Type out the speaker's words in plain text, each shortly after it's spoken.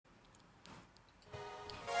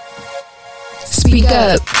Speak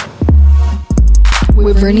Up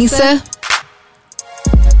with Vernisa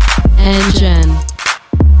and Jen.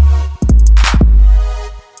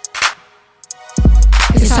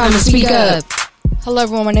 It's time to speak up. Hello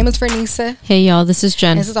everyone, my name is Vernisa. Hey y'all, this is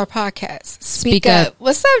Jen. This is our podcast. Speak Up.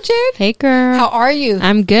 What's up, Jen? Hey girl. How are you?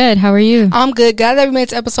 I'm good. How are you? I'm good. Glad that we made it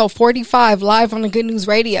to episode 45 live on the Good News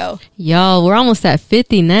Radio. Y'all, we're almost at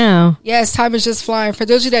 50 now. Yes, time is just flying. For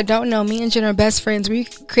those of you that don't know, me and Jen are best friends. We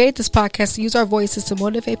created this podcast to use our voices to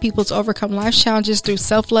motivate people to overcome life's challenges through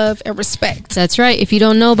self-love and respect. That's right. If you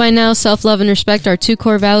don't know by now, self-love and respect are two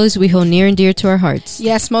core values we hold near and dear to our hearts.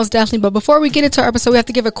 Yes, most definitely. But before we get into our episode, we have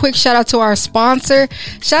to give a quick shout out to our sponsor.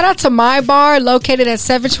 Shout out to My Bar, located at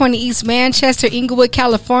 720 East Manchester, Inglewood,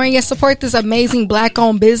 California. Support this amazing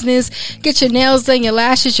black-owned business. Get your nails done, your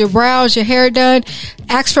lashes, your brows, your hair done.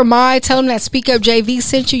 Ask for My. Tell them that Speak Up JV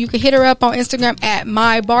sent you. You can hit her up on Instagram at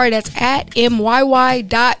My Bar. That's at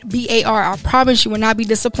MYY.BAR. I promise you will not be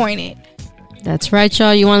disappointed. That's right,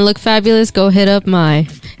 y'all. You want to look fabulous? Go hit up My.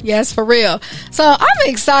 Yes, for real. So I'm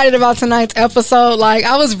excited about tonight's episode. Like,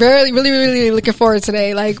 I was really looking forward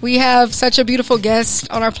today. Like, we have such a beautiful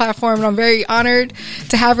guest on our platform, and I'm very honored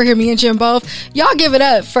to have her here, me and Jim both. Y'all give it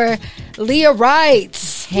up for Leah Wright.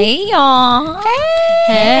 Hey, y'all.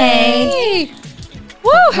 Hey.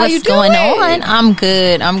 Woo, how you doing? What's going on? I'm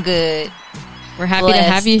good. We're happy to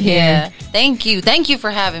have you here. Yeah. Thank you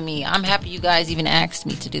for having me. I'm happy you guys even asked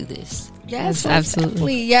me to do this. Yes,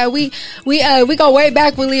 absolutely. Yeah, we go way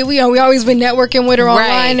back with Leah. We always been networking with her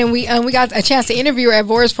online, and we got a chance to interview her at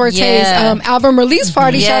Boris Forte's album release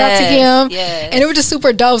party. Yes, shout out to him. Yes. And it was just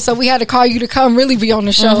super dope. So we had to call you to come really be on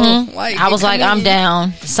the show. Like, I was like, I'm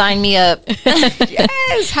down. Sign me up.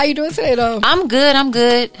 Yes. How you doing today, though? I'm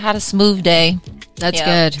good. Had a smooth day. That's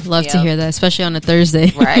good. Love to hear that, especially on a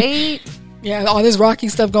Thursday. Right. Yeah, all this rocky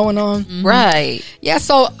stuff going on. Mm-hmm. Right. Yeah,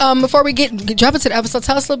 so before we jump into the episode,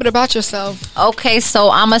 tell us a little bit about yourself. Okay, so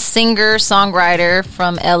I'm a singer-songwriter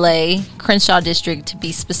from LA, Crenshaw District to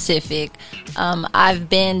be specific. I've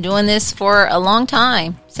been doing this for a long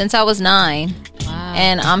time, since I was 9. Wow.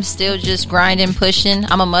 And I'm still just grinding, pushing.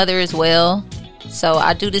 I'm a mother as well, so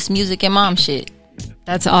I do this music and mom shit.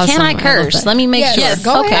 That's awesome. Can I curse? Let me make sure. Yes,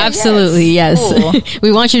 go ahead. Absolutely, yes. Cool.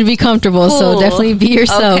 We want you to be comfortable, so definitely be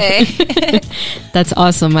yourself. Okay. That's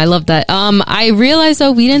awesome. I love that. I realized,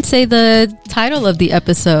 though, we didn't say the title of the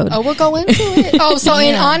episode. Oh, we'll go into it. Oh, so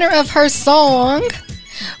in honor of her song,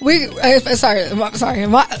 sorry,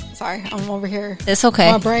 I'm over here. It's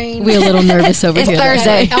okay. My brain. We're a little nervous over here.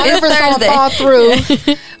 Thursday. In honor of her song, Fall Through,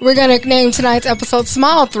 we're going to name tonight's episode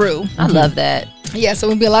Smile Through. I love that. Yeah, so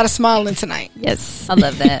it'll be a lot of smiling tonight. Yes. I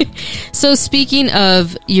love that. So speaking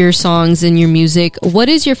of your songs and your music, what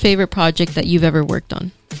is your favorite project that you've ever worked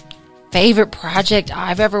on? Favorite project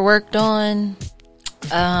I've ever worked on?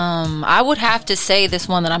 I would have to say this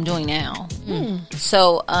one that I'm doing now.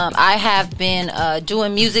 So I have been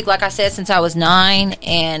doing music, like I said, since I was 9,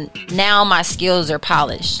 and now my skills are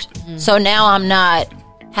polished. So now I'm not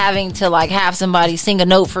having to like have somebody sing a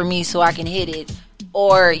note for me so I can hit it.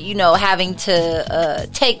 Or, having to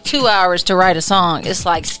take 2 hours to write a song. It's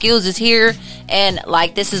like skills is here, and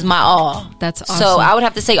like this is my all. That's awesome. So I would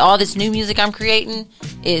have to say all this new music I'm creating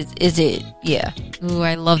is it. Yeah. Ooh,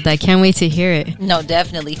 I love that. Can't wait to hear it. No,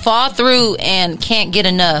 definitely. Fall Through and Can't Get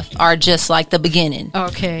Enough are just like the beginning.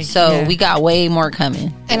 Okay. So we got way more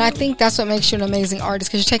coming. And I think that's what makes you an amazing artist,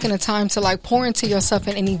 because you're taking the time to like pour into yourself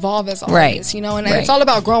and evolve as artists, and it's all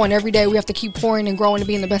about growing every day. We have to keep pouring and growing and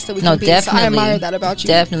being the best that we can be. Definitely. So I admire that about you.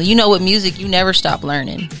 Definitely. With music, you never stop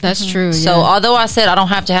learning. That's true. So although I said I don't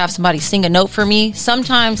have to have somebody sing a note for me,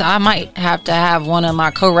 sometimes I might have to have one of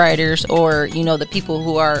my co-writers or, the people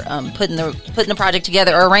who are putting the project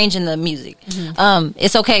together or arranging the music.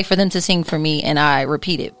 It's okay for them to sing for me and I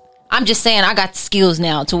repeat it. I'm just saying I got the skills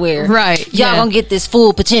now to where y'all gonna get this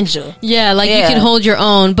full potential. Yeah, you can hold your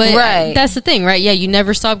own. But that's the thing, right? Yeah, you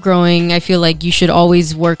never stop growing. I feel like you should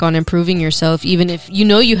always work on improving yourself, even if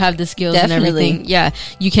you have the skills and everything. Yeah,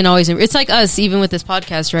 you can always. It's like us, even with this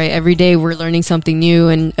podcast, right? Every day we're learning something new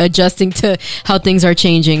and adjusting to how things are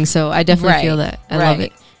changing. So I definitely feel that. I love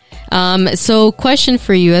it. So question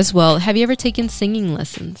for you as well. Have you ever taken singing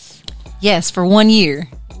lessons? Yes, for 1 year.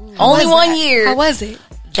 Only 1 year. How was it?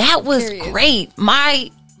 That was great. My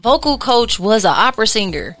vocal coach was an opera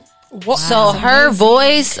singer. Wow. So her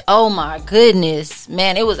voice, oh my goodness,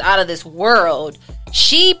 man, it was out of this world.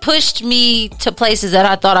 She pushed me to places that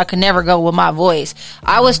I thought I could never go with my voice.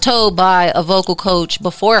 I was told by a vocal coach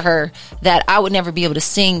before her that I would never be able to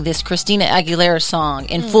sing this Christina Aguilera song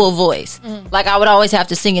in full voice. Like, I would always have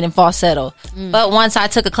to sing it in falsetto. But once I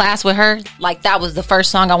took a class with her, like, that was the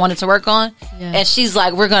first song I wanted to work on. Yeah. And she's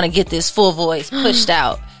like, we're going to get this full voice pushed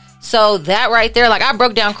out. So that right there, like, I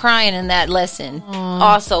broke down crying in that lesson.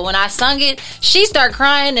 Also, when I sung it, she started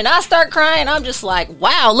crying and I start crying. I'm just like,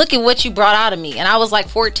 wow, look at what you brought out of me. And I was like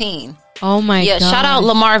 14. Oh my god. Shout out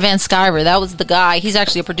Lamar Van Sciver. That was the guy. He's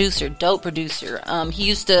actually a producer, dope producer. He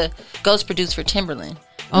used to ghost produce for Timberland.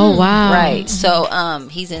 Oh wow. Right. So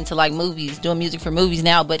he's into like movies, doing music for movies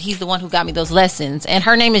now, but he's the one who got me those lessons. And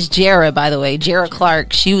her name is Jara, by the way. Jara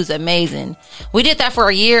Clark. She was amazing. We did that for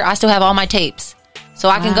a year. I still have all my tapes. So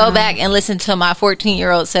I can go back and listen to my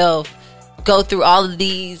 14-year-old self go through all of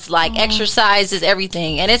these like exercises,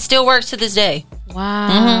 everything, and it still works to this day.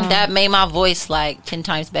 Wow. That made my voice like 10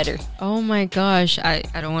 times better. Oh my gosh. I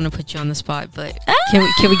don't want to put you on the spot, but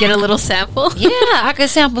can we get a little sample? Yeah, I could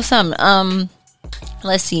sample some.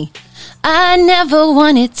 Let's see. I never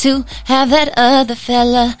wanted to have that other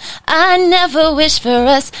fella. I never wished for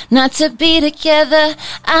us not to be together.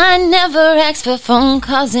 I never asked for phone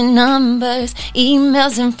calls and numbers,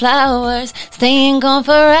 emails and flowers, staying gone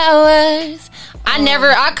for hours.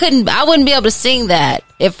 I wouldn't be able to sing that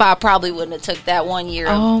if I probably wouldn't have took that 1 year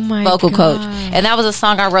of vocal coach. And that was a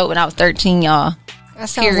song I wrote when I was 13, y'all. That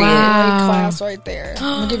sounds like a great class right there.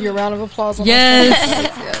 I'm going to give you a round of applause. On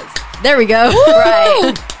yes. There we go.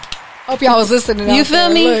 Right. Hope y'all was listening. You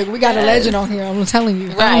feel me? Look, we got a legend on here. I'm telling you.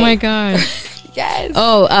 Right. Oh my gosh. Yes.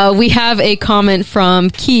 Oh, we have a comment from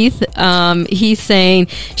Keith. He's saying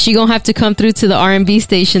she gonna have to come through to the R&B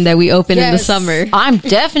station that we open in the summer. I'm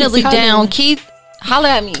definitely down, Keith. Holla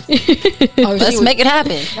at me. Let's make it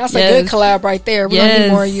happen. That's a good collab right there. We're gonna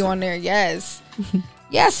need more of you on there. Yes.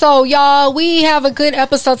 Yeah, so y'all, we have a good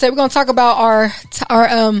episode today. We're going to talk about our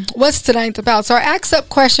what's tonight about. So our Ask Up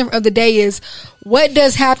question of the day is, what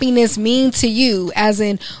does happiness mean to you? As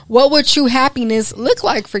in, what would true happiness look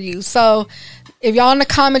like for you? So if y'all in the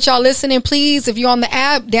comments, y'all listening, please, if you're on the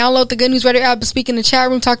app, download the Good News Radio app, speak in the chat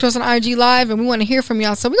room, talk to us on IG Live, and we want to hear from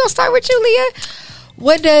y'all. So we're going to start with you, Leah.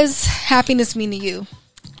 What does happiness mean to you?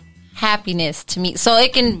 Happiness to me, so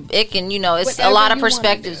it can it's whatever a lot of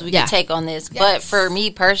perspectives we can take on this. But for me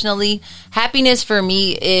personally, happiness for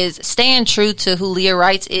me is staying true to who Leah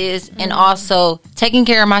Wrights is, and also taking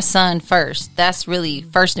care of my son first. That's really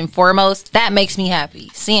first and foremost. That makes me happy,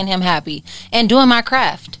 seeing him happy, and doing my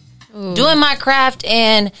craft.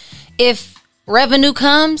 And if revenue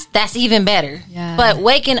comes, that's even better. But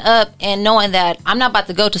waking up and knowing that I'm not about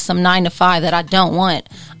to go to some 9-to-5 that I don't want.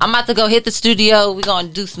 I'm about to go hit the studio. We're going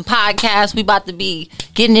to do some podcasts. We about to be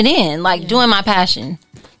getting it in, like doing my passion.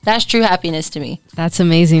 That's true happiness to me. That's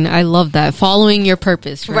amazing. I love that. Following your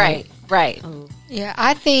purpose, right? Right. Yeah,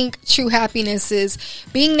 I think true happiness is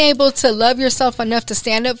being able to love yourself enough to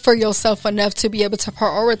stand up for yourself enough to be able to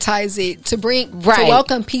prioritize it, to to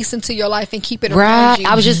welcome peace into your life and keep it around you.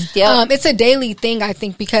 I was just, it's a daily thing, I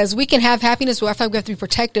think, because we can have happiness, but I feel like we have to be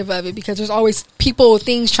protective of it because there's always people with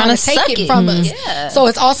things trying to take it from us. Yeah. So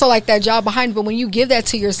it's also like that job behind it, but when you give that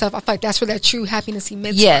to yourself, I feel like that's where that true happiness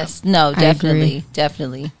emits from. Yes, no, definitely.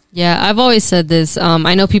 Yeah, I've always said this.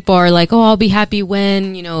 I know people are like, oh, I'll be happy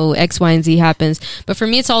when, X, Y, and Z happens. But for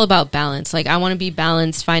me, it's all about balance. Like, I want to be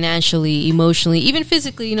balanced financially, emotionally, even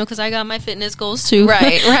physically, because I got my fitness goals too.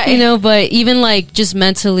 Right. But even like just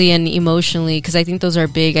mentally and emotionally, because I think those are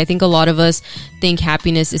big. I think a lot of us think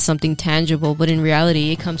happiness is something tangible, but in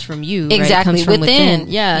reality, it comes from you. Exactly. Right? It comes from within.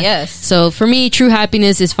 Yeah. Yes. So for me, true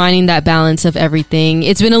happiness is finding that balance of everything.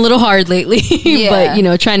 It's been a little hard lately, but,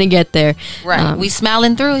 trying to get there. Right. We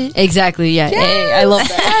smiling through it. Exactly. Yeah. Yes. Hey, I love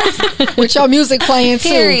that. With your music playing too.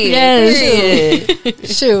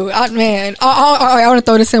 Yes. Shoot, man. I want to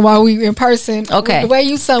throw this in while we in person. Okay. The way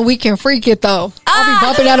you sung, we can freak it though. I'll be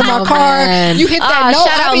bumping out of my car. Man. You hit that note.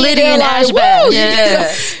 Shout out Liddy and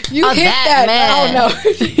Ashback. You hit that. Man. I don't know.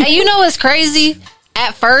 And you know what's crazy?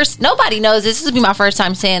 At first, nobody knows this. This will be my first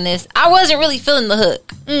time saying this. I wasn't really feeling the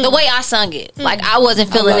hook. The way I sung it. Like, I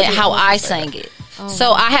wasn't feeling it how I sang it.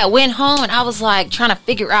 So I had went home and I was like trying to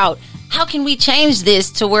figure out how can we change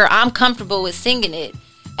this to where I'm comfortable with singing it.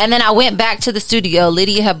 And then I went back to the studio.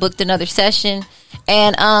 Lydia had booked another session,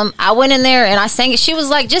 and I went in there and I sang it. She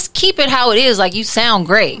was like, just keep it how it is. Like, you sound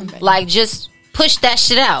great. Like, just push that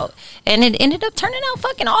shit out. And it ended up turning out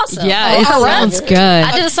fucking awesome. Yeah, it sounds good.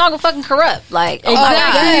 I did a song with fucking Corrupt. Like,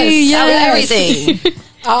 exactly. That was everything.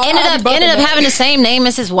 ended up having the same name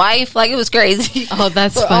as his wife. Like, it was crazy. Oh,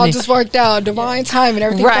 that's so funny. All just worked out, divine time and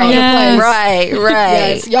everything fell into place. Right.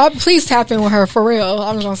 Yes. Y'all, please tap in with her for real.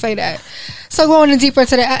 I'm just gonna say that. So going deeper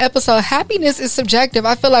into the episode, happiness is subjective.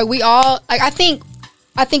 I feel like we all, like, I think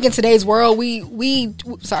in today's world, we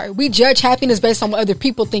judge happiness based on what other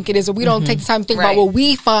people think it is, or we don't take the time to think about what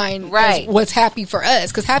we find as what's happy for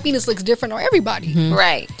us, because happiness looks different on everybody.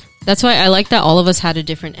 Right. That's why I like that all of us had a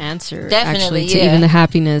different answer. Definitely, actually, to even the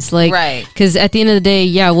happiness. Like, because at the end of the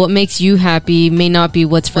day, what makes you happy may not be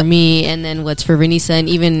what's for me, and then what's for Vanessa, and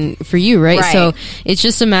even for you, right? So it's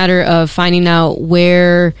just a matter of finding out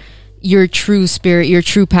where your true spirit, your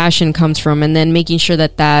true passion comes from, and then making sure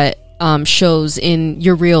that shows in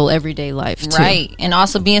your real everyday life too. Right. And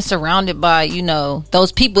also being surrounded by,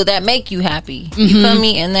 those people that make you happy. You feel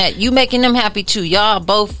me? And that you making them happy too. Y'all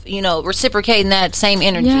both, reciprocating that same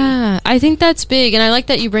energy. Yeah, I think that's big. And I like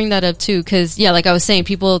that you bring that up too, because like I was saying,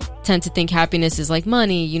 people tend to think happiness is like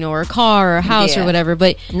money, or a car or a house or whatever,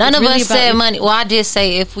 but none of us said money. Well, I did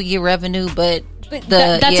say if we get revenue, but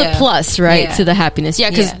that's a plus, right, to the happiness.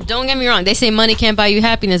 Because don't get me wrong, they say money can't buy you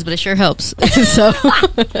happiness, but it sure helps. So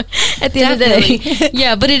at the end of the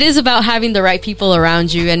day, but it is about having the right people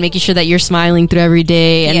around you and making sure that you're smiling through every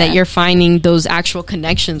day, and that you're finding those actual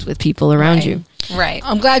connections with people around you. Right.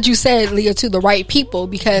 I'm glad you said, Leah, too, the right people,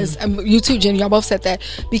 because you too, Jen, y'all both said that,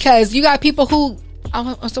 because you got people who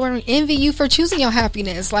envy you for choosing your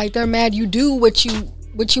happiness. Like, they're mad you do what you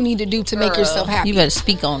need to do to make yourself happy. You better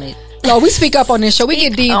speak on it. No, we speak up on this show. We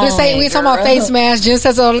get deep. We talking about face masks. Jen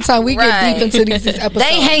says it all the time. We get deep into these episodes.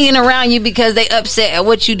 They hanging around you because they upset at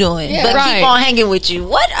what you doing. Yeah, but keep on hanging with you.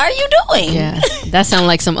 What are you doing? Yeah, that sounds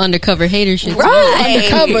like some undercover hater shit.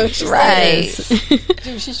 Right. Undercover.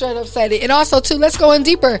 She straight up said it. And also, too, let's go in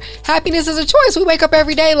deeper. Happiness is a choice. We wake up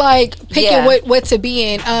every day, like, picking what to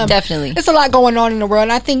be in. Definitely. There's a lot going on in the world.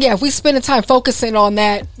 And I think, if we spend the time focusing on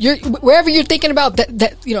that, wherever you're thinking about that,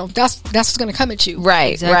 that's what's going to come at you.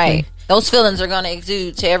 Right, right. Those feelings are going to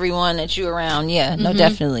exude to everyone that you around. Yeah, no,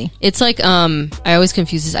 definitely. It's like, I always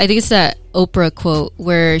confuse this. I think it's that Oprah quote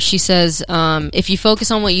where she says, if you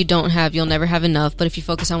focus on what you don't have, you'll never have enough. But if you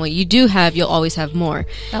focus on what you do have, you'll always have more.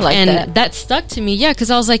 I like that. And that stuck to me. Yeah,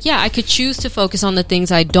 because I was like, I could choose to focus on the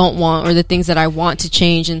things I don't want, or the things that I want to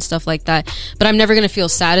change and stuff like that. But I'm never going to feel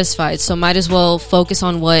satisfied. So might as well focus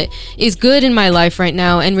on what is good in my life right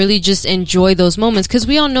now and really just enjoy those moments. Because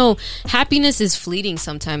we all know happiness is fleeting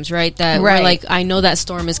sometimes, right? That we're like, I know that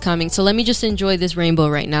storm is coming, so let me just enjoy this rainbow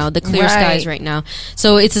right now, the clear skies right now.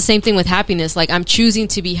 So it's the same thing with happiness. Like, I'm choosing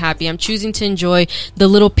to be happy. I'm choosing to enjoy the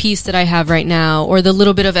little piece that I have right now, or the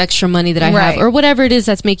little bit of extra money that I have, or whatever it is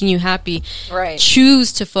that's making you happy.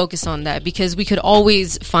 Choose to focus on that, because we could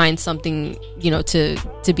always find something,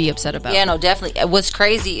 to be upset about. Yeah, no, definitely. What's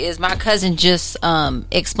crazy is my cousin just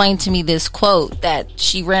explained to me this quote that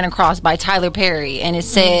she ran across by Tyler Perry, and it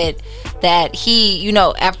said that he,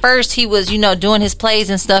 at first he was, doing his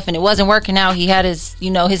plays and stuff, and it wasn't working out. He had his,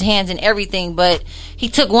 his hands in everything, but he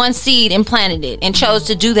took one seed and planted it and chose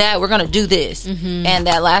to do that. We're going to do this. And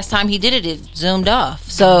that last time he did it, it zoomed off.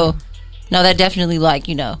 So, no, that definitely,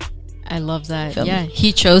 I love that. Yeah,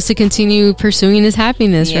 he chose to continue pursuing his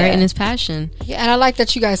happiness, right, and his passion. Yeah, and I like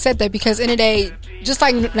that you guys said that, because in a day, just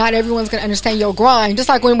like not everyone's going to understand your grind, just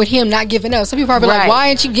like when with him not giving up. Some people are like, why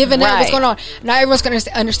aren't you giving up? What's going on? Not everyone's going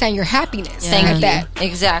to understand your happiness. Thank you.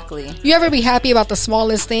 Exactly. You ever be happy about the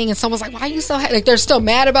smallest thing, and someone's like, why are you so happy? Like, they're still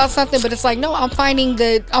mad about something, but it's like, no, I'm finding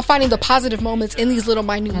the positive moments in these little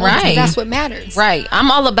minute moments. And that's what matters. Right.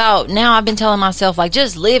 I'm all about, now I've been telling myself, like,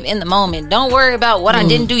 just live in the moment. Don't worry about what I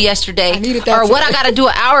didn't do yesterday, or what I got to do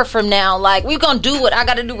an hour from now. Like, we're going to do what I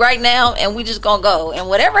got to do right now, and we just going to go. And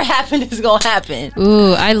whatever happens is going to happen.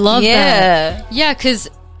 Ooh, I love that. Yeah, because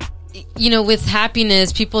with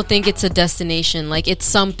happiness, people think it's a destination, like it's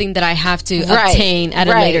something that I have to obtain at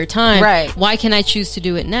a later time. Why can't I choose to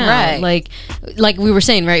do it now? Like we were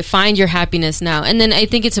saying, find your happiness now. And then I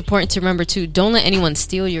think it's important to remember too, don't let anyone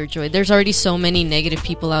steal your joy. There's already so many negative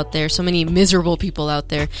people out there, so many miserable people out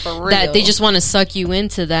there, that they just want to suck you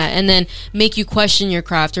into that and then make you question your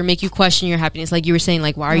craft, or make you question your happiness. Like you were saying,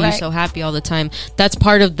 like, why are you so happy all the time? That's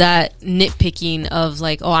part of that nitpicking of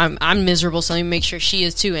like, oh, I'm miserable, so let me make sure she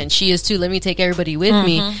is too, and she is too. Let me take everybody with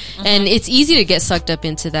me. And it's easy to get sucked up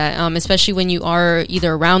into that, especially when you are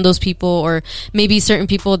either around those people, or maybe certain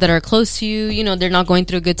people that are close to you, they're not going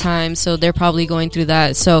through a good time, so they're probably going through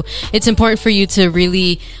that. So it's important for you to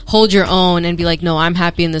really hold your own and be like, no, I'm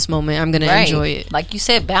happy in this moment, I'm gonna enjoy it. Like you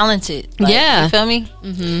said, balance it. You feel me?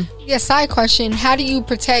 Yeah. Side question, how do you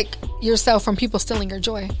protect yourself from people stealing your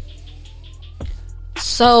joy?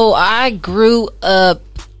 So I grew up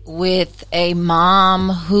with a mom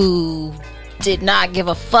who did not give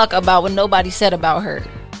a fuck about what nobody said about her.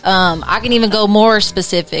 I can even go more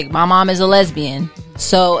specific. My mom is a lesbian.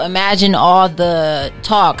 So imagine all the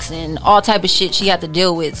talks and all type of shit she had to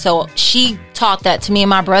deal with. So she taught that to me and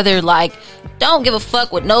my brother, like, don't give a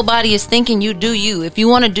fuck what nobody is thinking. You do you. If you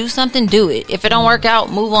want to do something, do it. If it don't work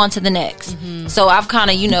out, move on to the next. Mm-hmm. So I've kind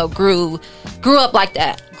of, grew up like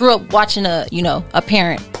that. Grew up watching a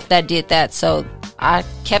parent that did that. So I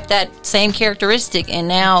kept that same characteristic, and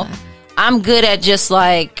now I'm good at just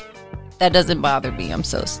like, that doesn't bother me. I'm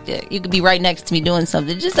so stick. You could be right next to me doing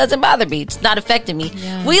something. It just doesn't bother me. It's not affecting me.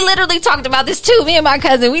 Yeah. We literally talked about this too. Me and my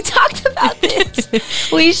cousin, we talked about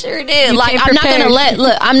this. We sure did. I'm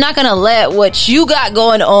not gonna let what you got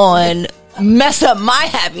going on mess up my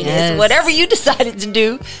happiness. Yes. Whatever you decided to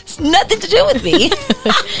do, it's nothing to do with me.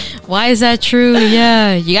 Why is that true?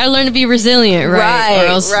 Yeah, you gotta learn to be resilient, right? Or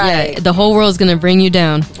else, the whole world's gonna bring you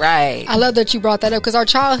down. Right. I love that you brought that up, because our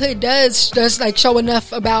childhood does like show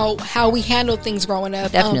enough about how we handle things growing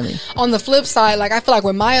up. Definitely. On the flip side, like, I feel like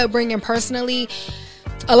with my upbringing personally,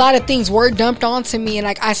 a lot of things were dumped onto me, and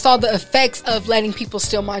like I saw the effects of letting people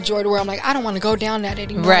steal my joy, to where I'm like, I don't want to go down that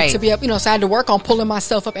anymore. Right. To be up, so I had to work on pulling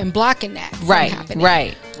myself up and blocking that from happening.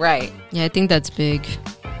 Right. Yeah, I think that's big.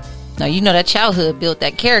 No, that childhood built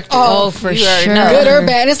that character. Oh, for sure. Good or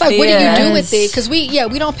bad. And it's like, what do you do with it? Because we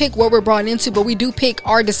don't pick what we're brought into, but we do pick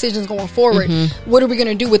our decisions going forward. Mm-hmm. What are we going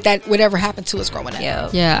to do with that, whatever happened to us growing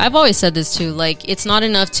up? Yeah, I've always said this too. Like, it's not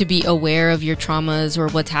enough to be aware of your traumas or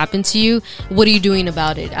what's happened to you. What are you doing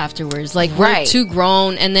about it afterwards? Like, we're too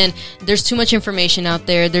grown, and then there's too much information out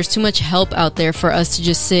there. There's too much help out there for us to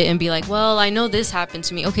just sit and be like, well, I know this happened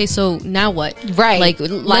to me. Okay, so now what? Right.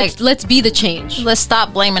 Like let's be the change. Let's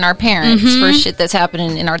stop blaming our parents for shit that's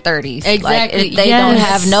happening in our 30s. Exactly. Like, they don't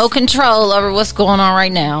have no control over what's going on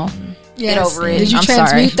right now. Yes. Get over it. Did you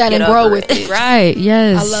transmute that and grow with it? Right,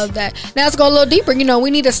 yes. I love that. Now let's go a little deeper.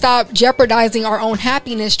 We need to stop jeopardizing our own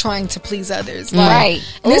happiness trying to please others. Like,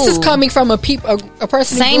 right. This is coming from a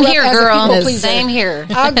person Same who grew here, up girl. as a people pleaser. Same here.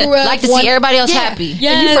 I grew up like to see everybody else happy.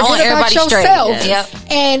 Yes. I want everybody straight. Yep.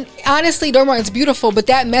 And honestly, don't worry, it's beautiful, but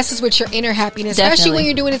that messes with your inner happiness, especially when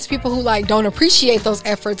you're doing it to people who like don't appreciate those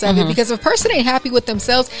efforts of it. Because if a person ain't happy with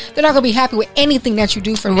themselves, they're not gonna be happy with anything that you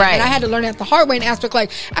do for them. Right. And I had to learn that the hard way in aspect,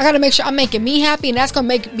 like, I gotta make sure I'm making me happy, and that's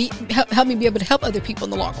gonna help me be able to help other people in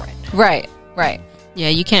the long run. Right. Yeah,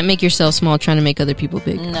 you can't make yourself small trying to make other people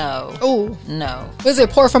big. No. Oh no. Was it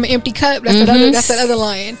pour from an empty cup? That's that other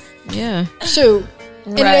line. Yeah. Shoot.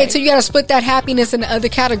 Anyway, so you got to split that happiness into other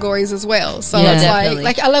categories as well. So it's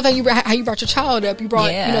like I love how you brought your child up. You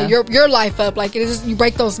brought your life up. Like, it is, you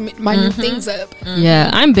break those minute things up. Yeah,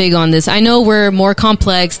 I'm big on this. I know we're more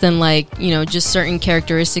complex than just certain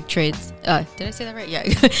characteristic traits. Did I say that right? Yeah,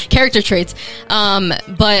 character traits.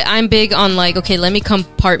 But I'm big on okay, let me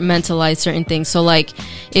compartmentalize certain things. So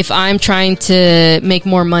if I'm trying to make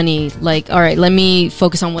more money, all right, let me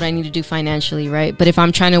focus on what I need to do financially, right? But if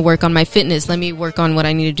I'm trying to work on my fitness, let me work on what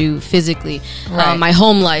I need to do physically. Right. My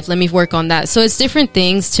home life, let me work on that. So it's different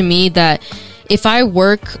things to me that if I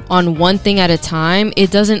work on one thing at a time, it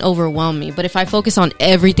doesn't overwhelm me. But if I focus on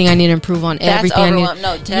everything I need to improve on, everything I need,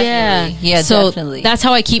 no, definitely, yeah, so definitely. That's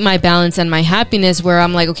how I keep my balance and my happiness. Where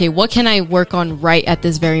I'm like, okay, what can I work on right at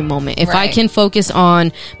this very moment? If I can focus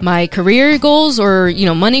on my career goals or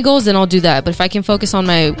money goals, then I'll do that. But if I can focus on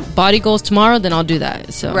my body goals tomorrow, then I'll do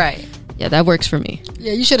that. So yeah, that works for me.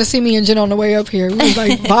 Yeah, you should have seen me and Jen on the way up here. We was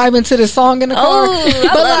vibing to the song in the car. Oh,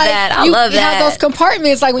 I love that. You have those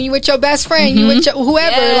compartments, like when you with your best friend, you with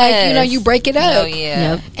whoever, you break it up. Oh,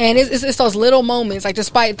 yeah. Yep. And it's those little moments,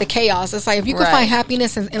 despite the chaos, it's like if you can find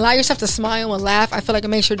happiness and allow yourself to smile and laugh, I feel like it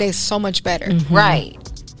makes your day so much better. Mm-hmm. Right.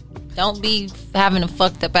 Don't be having a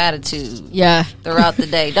fucked up attitude throughout the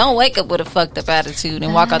day. Don't wake up with a fucked up attitude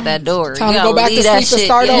and walk out that door. Time to go back to sleep and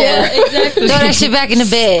start over. Exactly. Throw that shit back in the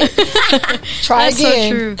bed. Try That's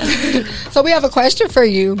again. So true. So we have a question for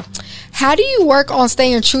you. How do you work on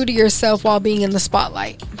staying true to yourself while being in the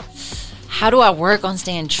spotlight? How do I work on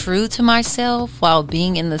staying true to myself while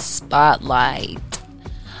being in the spotlight?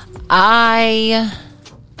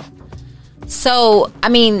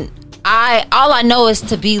 All I know is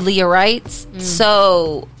to be Leah Wrights.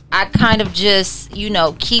 So I kind of just,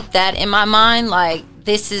 keep that in my mind. Like,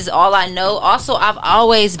 this is all I know. Also, I've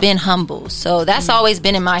always been humble. So that's always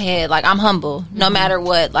been in my head. Like, I'm humble no matter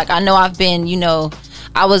what. Like, I know I've been,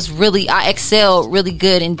 I excelled really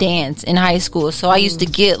good in dance in high school. So I used to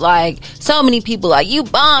get like so many people like, you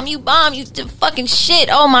bomb, you fucking shit.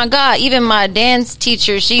 Oh my God. Even my dance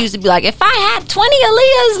teacher, she used to be like, if I had 20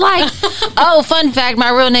 Aaliyahs, like, oh, fun fact, my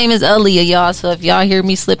real name is Aaliyah, y'all. So if y'all hear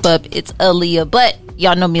me slip up, it's Aaliyah. But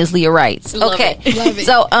y'all know me as Leah Wrights. Okay. Love it.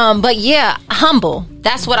 So, but yeah, humble.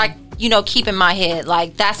 That's what I, keep in my head.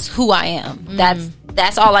 Like, that's who I am.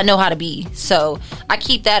 That's all I know how to be. So I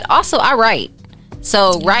keep that. Also, I write.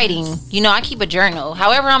 So writing, I keep a journal.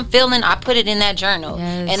 However I'm feeling, I put it in that journal,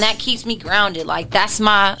 and that keeps me grounded. Like that's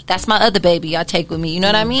my other baby I take with me. You know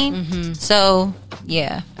what I mean? Mm-hmm. So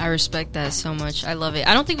yeah, I respect that so much. I love it.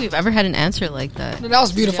 I don't think we've ever had an answer like that. That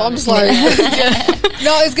was beautiful. I'm just like,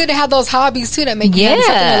 no, it's good to have those hobbies too that make you something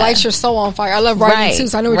that lights your soul on fire. I love writing too,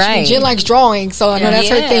 so I know what you mean. Jen likes drawing, so I know that's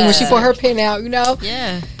her thing. When she put her pen out,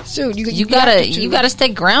 Yeah. Shoot, you gotta stay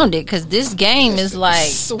grounded because this game is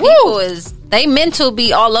like they mental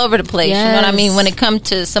be all over the place. Yes. You know what I mean? When it comes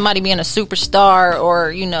to somebody being a superstar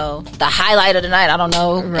or the highlight of the night, I don't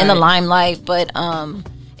know, in the limelight, but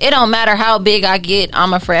it don't matter how big I get,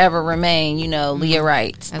 I'ma forever remain, Leah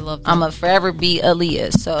Wrights. I love that. I'ma forever be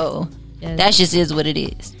Aaliyah. So that just is what it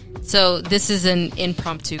is. So this is an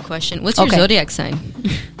impromptu question. What's your zodiac sign?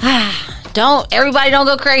 Everybody don't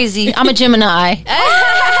go crazy. I'm a Gemini.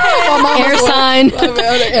 Air sign.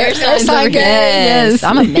 Air sign. Yes.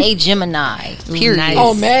 I'm a May Gemini. Period. Nice.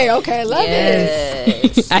 Oh, May. Okay, love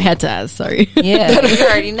it. I had to ask. Sorry. Yeah, you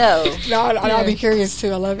already know. No, I'll be curious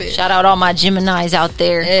too. I love it. Shout out all my Geminis out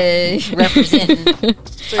there representing.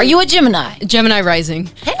 Are you a Gemini? Gemini rising.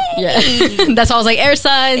 Hey. Yeah. That's all I was like, air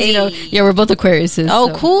signs. Hey. Yeah, we're both Aquariuses. Oh,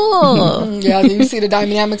 so. cool. Yeah, you see the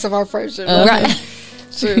dynamics of our friendship. Right.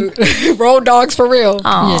 Road dogs for real.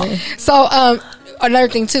 Yeah. So another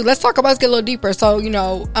thing too, let's talk about, let's get a little deeper. So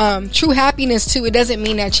true happiness too, it doesn't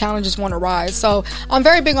mean that challenges won't arise. So I'm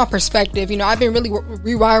very big on perspective. I've been really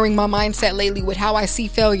rewiring my mindset lately with how I see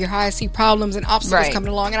failure, how I see problems and obstacles coming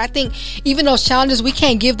along. And I think even those challenges, we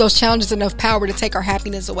can't give those challenges enough power to take our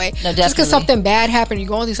happiness away. No, just because something bad happened, you're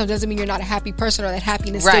going through something, doesn't mean you're not a happy person or that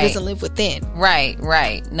happiness still doesn't live within.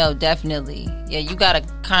 Right. No, definitely. Yeah, you gotta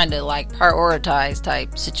kind of like prioritize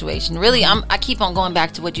type situation. Really, I keep on going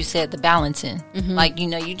back to what you said, the balancing. Mm-hmm. Like,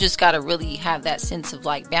 you just gotta really have that sense of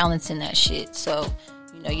like balancing that shit. So,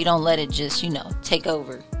 you don't let it just, take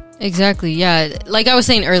over. Exactly. Yeah. Like I was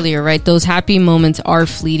saying earlier, right? Those happy moments are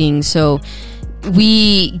fleeting. So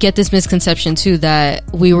we get this misconception too that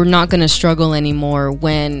we were not going to struggle anymore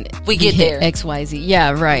when we get there. XYZ.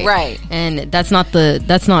 Yeah, right. Right. And that's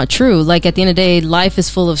not true. Like at the end of the day, life is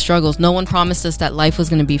full of struggles. No one promised us that life was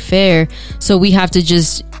going to be fair. So we have to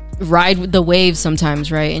just ride the waves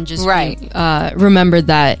sometimes, right? And just remember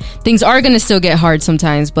that things are going to still get hard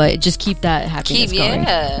sometimes, but just keep that happiness going.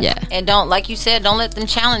 Yeah. And don't, like you said, don't let them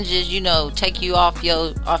challenges, take you off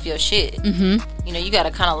your shit. Mm-hmm. You got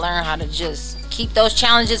to kind of learn how to just keep those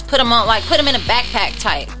challenges, put them in a backpack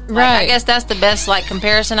type. Right. I guess that's the best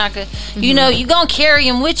comparison I could. Mm-hmm. You gonna carry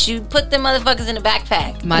them with you. Put them motherfuckers in a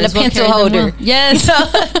backpack. Might as well pencil holder. Yes.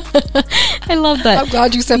 I love that. I'm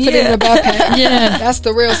glad you said put it in a backpack. Yeah, that's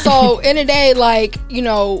the real. So in a day,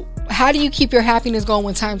 how do you keep your happiness going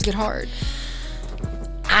when times get hard?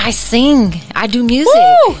 I sing. I do music.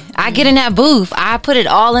 Woo! I get in that booth. I put it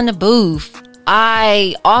all in the booth.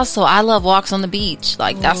 I love walks on the beach.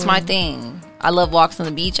 That's my thing. I love walks on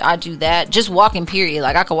the beach. I do that. Just walking, period.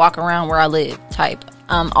 I could walk around where I live type.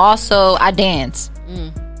 Also, I dance.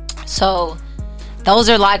 So those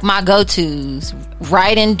are my go-tos.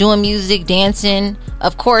 Writing, doing music, dancing.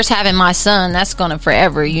 Of course, having my son, that's going to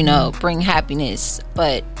forever, bring happiness.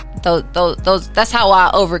 But those that's how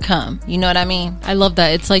I overcome. You know what I mean? I love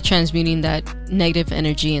that. It's like transmuting that negative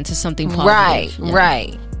energy into something positive.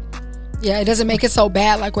 Right. Yeah, it doesn't make it so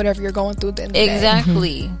bad like whatever you're going through then.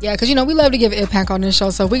 Exactly. Yeah, because we love to give impact on this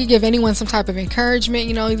show, so if we could give anyone some type of encouragement,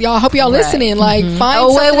 y'all, hope y'all listening. Find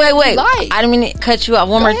something wait. I didn't mean to cut you off.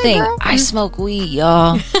 One more thing. Girl. I smoke weed,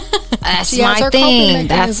 y'all. That's my thing.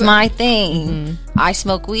 That's my thing. Mm-hmm. I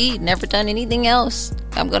smoke weed. Never done anything else.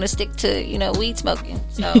 I'm gonna stick to weed smoking.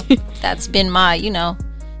 So that's been my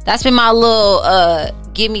that's been my little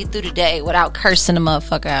get me through the day without cursing the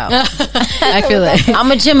motherfucker out. I feel it.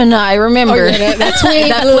 I'm a Gemini, remember. Oh, yeah, that twin,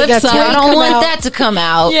 that flip side. I don't want that to come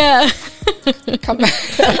out. Yeah. What's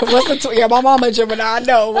the twin? Yeah, my mama a Gemini. I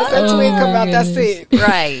know. What's that twin come out? That's it.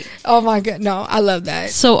 Right. Oh my god. No, I love that.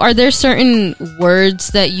 So are there certain words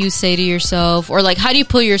that you say to yourself, or how do you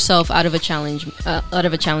pull yourself out of a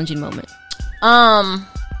challenging moment?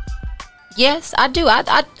 Yes, I do.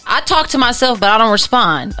 I talk to myself, but I don't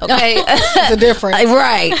respond. Okay, it's a difference,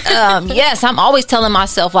 right? Yes, I'm always telling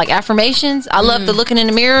myself like affirmations. I love the looking in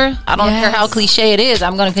the mirror. I don't care how cliche it is.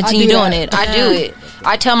 I'm going to continue doing it. I do it.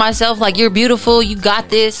 I tell myself like, you're beautiful. You got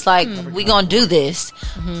this. Like we gonna do this.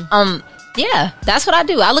 Yeah, that's what I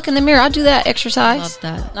do. I look in the mirror. I do that exercise. Love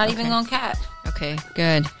that. Not even gonna cap. Okay,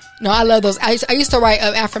 good. No, I love those. I used to write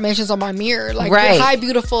affirmations on my mirror, like "Hi,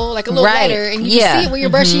 beautiful," like a little letter, and you can see it when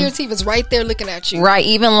you're brushing your teeth. It's right there, looking at you. Right,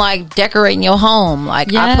 even like decorating your home.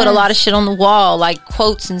 Like I put a lot of shit on the wall, like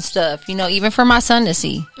quotes and stuff. You know, even for my son to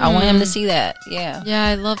see. I want him to see that. Yeah,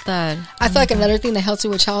 I love that. I feel like another thing that helps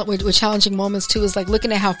you with challenging moments too is like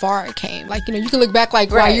looking at how far it came. Like you can look back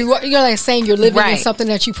like you're like saying you're living in something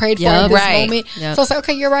that you prayed for in this moment. Yep. So it's like,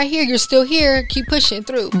 okay, you're right here. You're still here. Keep pushing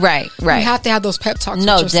through. Right. You have to have those pep talks.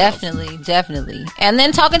 No, with yourself. Definitely. And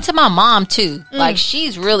then talking to my mom too. Like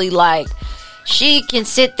she's really like, she can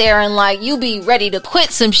sit there and like, you be ready to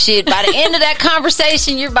quit some shit. By the end of that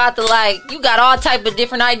conversation, you're about to like, you got all type of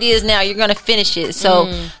different ideas now. You're going to finish it.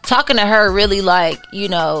 So talking to her really like,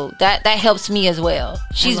 that helps me as well.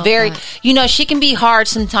 She's very, she can be hard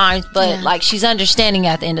sometimes, but like she's understanding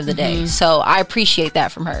at the end of the day. So I appreciate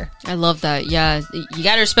that from her. I love that. Yeah. You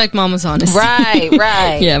got to respect mama's honesty.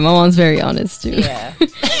 Right. Yeah. My mom's very honest too. Yeah.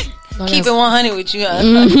 Keep it 100 with you.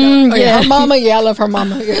 Her mama. I love her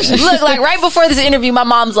mama. Look, like right before this interview, my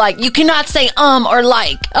mom's like, you cannot say or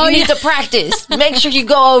like. You need to practice. Make sure you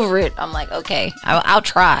go over it. I'm like, okay, I'll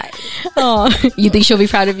try. Oh, you think she'll be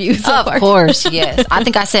proud of you? So of far? Course, yes. I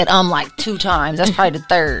think I said like 2 times. That's probably the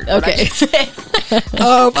third. Okay.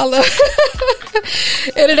 I love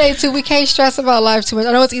it. Today too, we can't stress about life too much.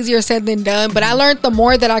 I know it's easier said than done, but I learned the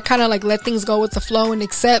more that I kind of like let things go with the flow and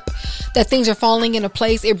accept that things are falling into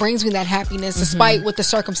place, it brings me that happiness despite what the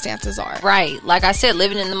circumstances are. Right. Like I said,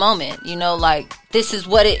 living in the moment. Like this is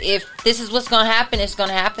if this is what's going to happen, it's going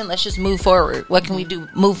to happen. Let's just move forward. What can we do?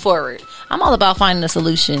 Move forward. I'm all about finding a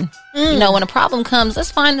solution. When a problem comes,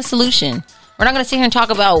 let's find the solution. We're not going to sit here and talk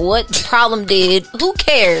about what the problem did. Who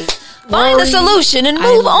cares? Find the solution and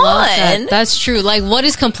move on. That's true. Like, what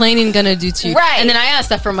is complaining going to do to you? Right. And then I ask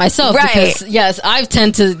that for myself because, yes, I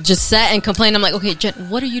tend to just sit and complain. I'm like, okay, Jen,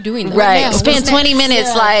 what are you doing though? Right. Now? Spend 20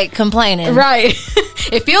 minutes like complaining. Right.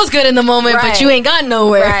 It feels good in the moment, but you ain't got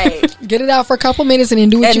nowhere. Right. Get it out for a couple minutes and then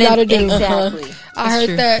do what you got to do. Exactly. I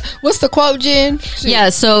heard that. What's the quote, Jen? Yeah,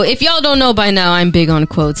 so if y'all don't know by now, I'm big on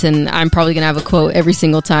quotes, and I'm probably going to have a quote every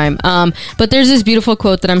single time. But there's this beautiful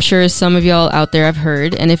quote that I'm sure some of y'all out there have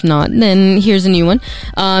heard, and if not, then here's a new one.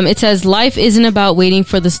 It says, "Life isn't about waiting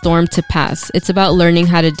for the storm to pass. It's about learning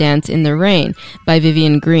how to dance in the rain," by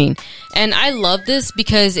Vivian Green. And I love this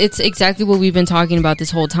because it's exactly what we've been talking about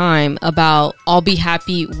this whole time about I'll be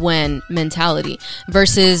happy when mentality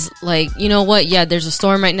versus like, you know what? Yeah, there's a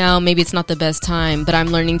storm right now. Maybe it's not the best time, but I'm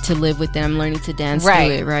learning to live with it. I'm learning to dance through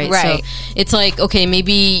it. Right. So it's like, okay,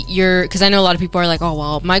 maybe because I know a lot of people are like, oh,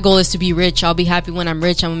 well, my goal is to be rich. I'll be happy when I'm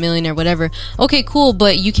rich. I'm a millionaire, whatever. Okay, cool.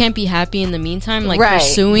 But you can't be happy in the meantime, like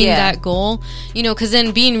pursuing that goal, because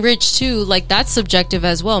then being rich too, like that's subjective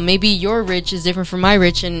as well. Maybe your rich is different from my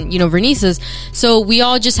rich and, Vernice's. So we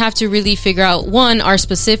all just have to really figure out, one, our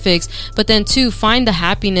specifics, but then two, find the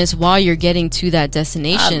happiness while you're getting to that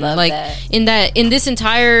destination. I love that. In this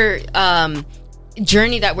entire,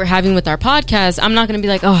 journey that we're having with our podcast, I'm not going to be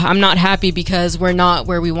like, oh, I'm not happy because we're not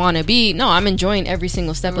where we want to be. No, I'm enjoying every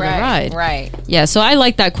single step of the ride. Right. Yeah, so I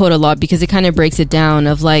like that quote a lot because it kind of breaks it down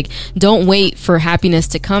of like, don't wait for happiness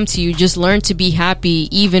to come to you. Just learn to be happy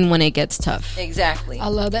even when it gets tough. Exactly. I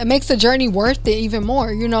love that. It makes the journey worth it even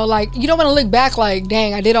more. Like you don't want to look back like,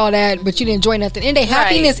 dang, I did all that, but you didn't enjoy nothing. And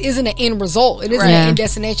happiness isn't an end result. It isn't an end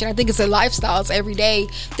destination. I think it's a lifestyle. It's an everyday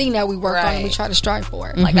thing that we work on and we try to strive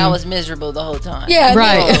for. Like I was miserable the whole time. Yeah,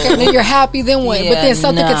 right. Okay, then you're happy, then what? But then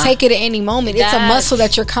something could take it at any moment. It's a muscle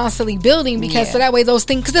that you're constantly building because so that way those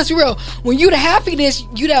things, because that's real. When you the happiness,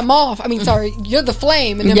 you that moth. I mean, sorry, you're the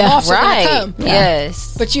flame, and then moths are gonna come.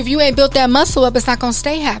 Yes. But if you ain't built that muscle up, it's not gonna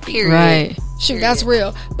stay happy. Period. Right. Shoot, that's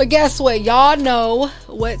real. But guess what? Y'all know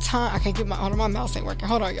what time. I can't get my mouse ain't working.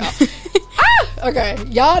 Hold on, y'all. Okay,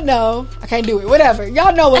 y'all know. I can't do it. Whatever.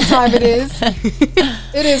 Y'all know what time it is.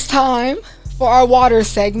 It is time for our water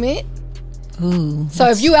segment. Ooh, so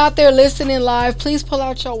if you out there listening live, please pull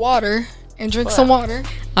out your water and drink some water.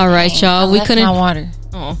 All right, y'all. We couldn't. My water.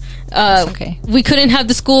 Oh, Okay. We couldn't have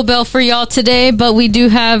the school bell for y'all today, but we do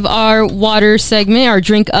have our water segment, our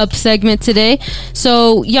drink up segment today.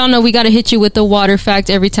 So y'all know we got to hit you with the water fact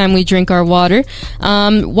every time we drink our water.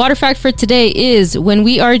 Water fact for today is when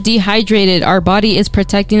we are dehydrated, our body is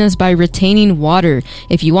protecting us by retaining water.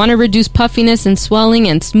 If you want to reduce puffiness and swelling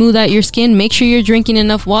and smooth out your skin, make sure you're drinking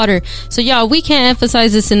enough water. So y'all, we can't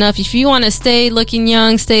emphasize this enough. If you want to stay looking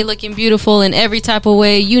young, stay looking beautiful in every type of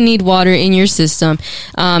way, you need water in your system.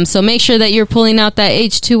 So make sure that you're pulling out that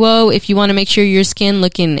H2O if you want to make sure your skin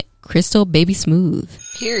looking crystal baby smooth.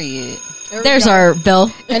 Period. There's our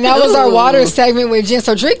bell. And that was our water segment with Jen.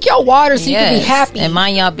 So drink your water so you can be happy. And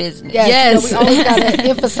mind y'all business. Yes. We always got to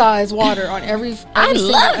emphasize water on every I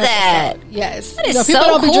love that. Episode. Yes. That is people so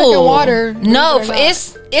don't cool. be drinking water. No,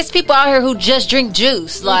 it's people out here who just drink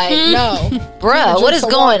juice. Like, no. Bruh, what is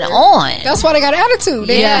going on? That's why they got attitude.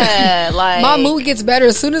 Like my mood gets better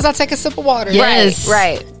as soon as I take a sip of water. Yes.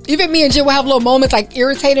 Right. Even me and Jen will have little moments, like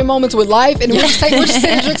irritating moments with life, and we'll just sit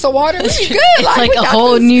and drink some water. It's good. It's like a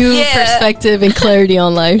whole new perspective and clarity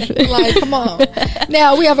on life. Like, come on.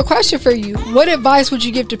 Now, we have a question for you. What advice would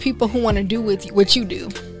you give to people who want to do with what you do?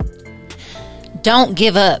 Don't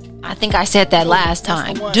give up. I think I said that last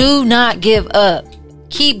time. Do not give up.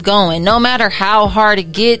 Keep going. No matter how hard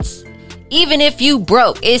it gets, even if you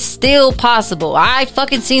broke, it's still possible. I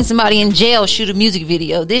fucking seen somebody in jail shoot a music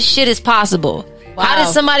video. This shit is possible. Wow. How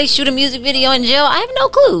did somebody shoot a music video in jail? I have no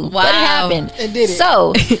clue. Wow. But it happened. It did it.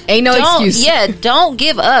 So, ain't no excuse. Yeah, don't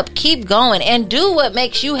give up. Keep going and do what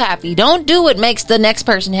makes you happy. Don't do what makes the next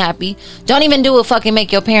person happy. Don't even do what fucking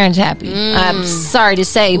make your parents happy. I'm sorry to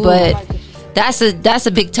say, but that's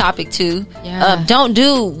a big topic too. Yeah. Don't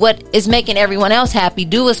do what is making everyone else happy.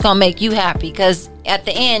 Do what's gonna make you happy, because at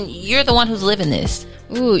the end, you're the one who's living this.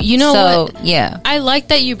 Ooh, you know what? Yeah. I like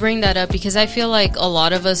that you bring that up, because I feel like a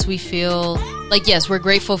lot of us, we feel like, yes, we're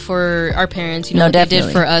grateful for our parents, you know, what they did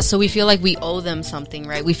for us. So we feel like we owe them something,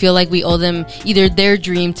 right? We feel like we owe them either their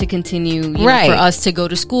dream to continue, you know, for us to go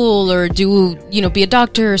to school or do, you know, be a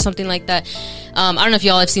doctor or something like that. I don't know if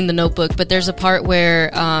y'all have seen The Notebook, but there's a part where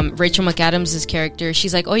Rachel McAdams' character,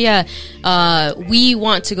 she's like, oh yeah, we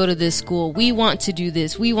want to go to this school, we want to do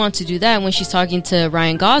this, we want to do that. And when she's talking to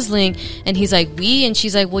Ryan Gosling, and he's like, we, and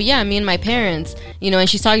she's like, well, yeah, me and my parents, you know, and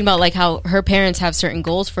she's talking about like how her parents have certain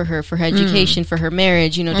goals for her education, for her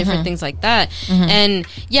marriage, you know, different things like that. And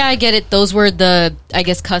yeah, I get it, those were the, I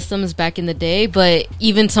guess, customs back in the day, but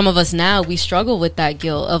even some of us now, we struggle with that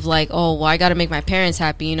guilt of like, oh, well, I gotta make my parents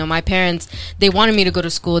happy. You know, my parents, they wanted me to go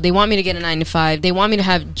to school, they want me to get a 9-to-5, they want me to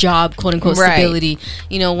have job, quote unquote, stability,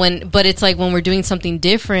 you know, but it's like when we're doing something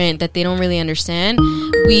different that they don't really understand,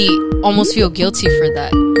 we almost feel guilty for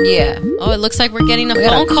that. Yeah. Oh, it looks like we're getting a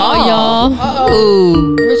phone call, y'all.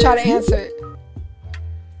 Uh-oh. Let me try to answer it.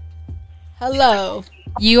 Hello.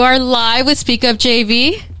 You are live with Speak Up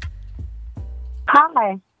JV.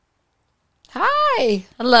 Hi. Hi.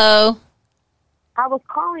 Hello. I was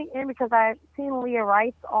calling in because I've seen Leah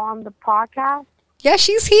Rice on the podcast. Yeah,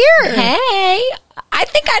 she's here. Hey, I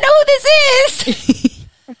think I know who this is.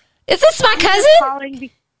 Is this my cousin?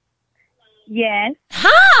 Yes.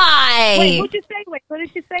 Hi. Wait, what did you say? What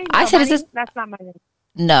did you say? No, I said, is this? That's not my name.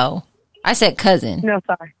 No, I said cousin. No,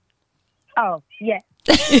 sorry. Oh, yes.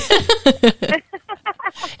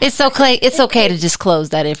 It's okay. It's okay to disclose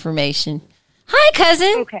that information. Hi,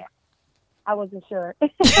 cousin. Okay. I wasn't sure.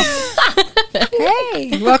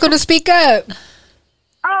 Hey, welcome to Speak Up.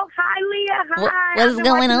 Oh, hi, Leah. Hi. What's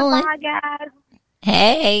going on? Podcast.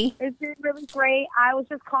 Hey. It's been really great. I was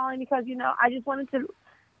just calling because, you know, I just wanted to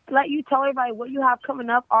let you tell everybody what you have coming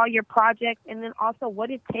up, all your projects, and then also what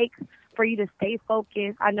it takes for you to stay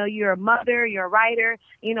focused. I know you're a mother, you're a writer,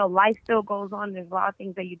 you know, life still goes on. There's a lot of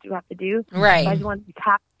things that you do have to do. Right. So I just wanted to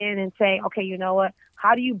tap in and say, okay, you know what?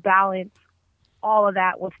 How do you balance all of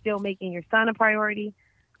that with still making your son a priority,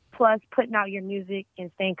 plus putting out your music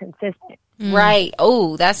and staying consistent? Right.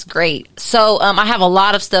 Oh, that's great. So I have a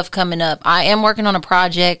lot of stuff coming up. I am working on a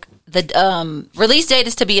project. The release date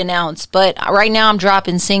is to be announced, but right now I'm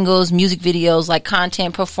dropping singles, music videos, like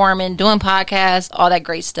content, performing, doing podcasts, all that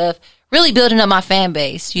great stuff. Really building up my fan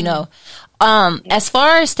base, you know. As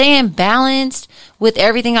far as staying balanced with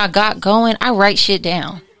everything I got going, I write shit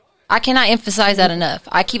down. I cannot emphasize that enough.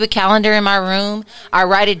 I keep a calendar in my room. I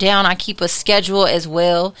write it down. I keep a schedule as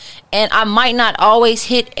well. And I might not always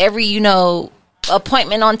hit every, you know,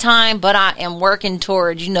 appointment on time, but I am working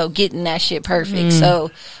towards, you know, getting that shit perfect.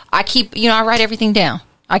 So I keep, you know, I write everything down.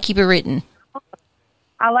 I keep it written.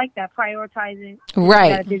 I like that, prioritizing.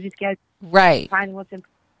 Right. Got a busy schedule. Right. Finding what's important.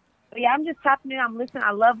 But yeah, I'm just tapping in. I'm listening.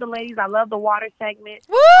 I love the ladies. I love the water segment.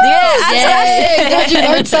 Woo! Yes. Glad you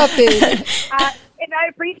learned something. And I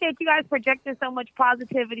appreciate you guys projecting so much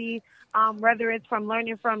positivity, whether it's from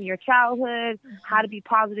learning from your childhood, how to be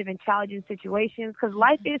positive in challenging situations, because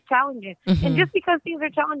life is challenging. Mm-hmm. And just because things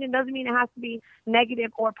are challenging doesn't mean it has to be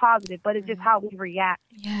negative or positive, but it's just how we react.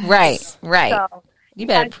 Yes. Right. So, you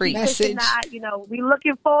better preach. That, we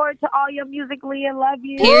looking forward to all your music, Leah. Love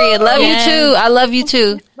you. Period. Love you too. I love you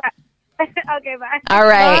too. Okay, bye. All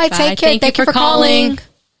right. Bye. Take care. Thank you for calling.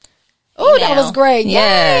 Oh, that was great.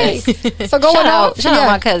 Yes. So going off. Shout out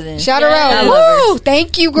my cousin. Shout her out. Woo!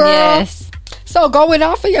 Thank you, girl. Yes. So going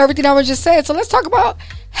off of everything I was just said. So let's talk about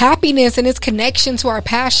happiness and its connection to our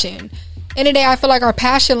passion. In the day, I feel like our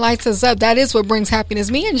passion lights us up. That is what brings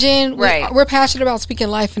happiness. Me and Jen, we're passionate about speaking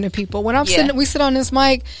life into people. When we sit on this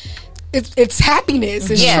mic, it's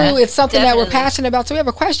happiness. It's true. It's something that we're passionate about. So we have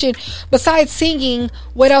a question. Besides singing,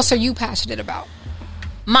 what else are you passionate about?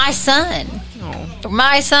 My son.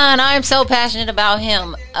 My son, I'm so passionate about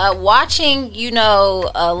him. Watching,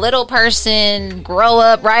 a little person grow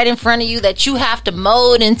up right in front of you that you have to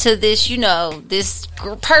mold into this, this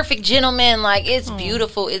perfect gentleman. Like, it's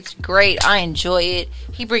beautiful. It's great. I enjoy it.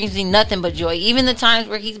 He brings me nothing but joy. Even the times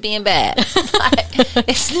where he's being bad.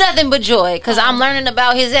 It's nothing but joy because I'm learning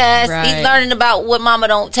about his ass. Right. He's learning about what mama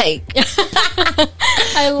don't take.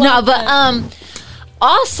 I love that.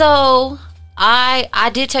 Also...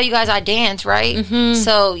 I did tell you guys I dance, right? Mm-hmm.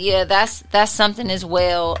 So yeah, that's something as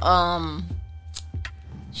well.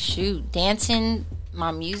 Dancing,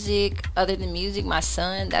 my music, other than music, my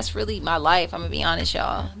son, that's really my life. I'm gonna be honest,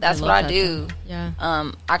 y'all. That's what I do. Yeah.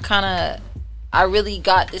 I really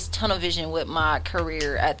got this tunnel vision with my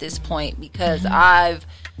career at this point because I've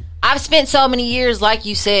spent so many years, like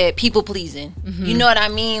you said, people pleasing. Mm-hmm. You know what I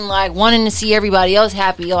mean? Like wanting to see everybody else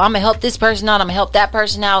happy. Oh, I'm going to help this person out. I'm going to help that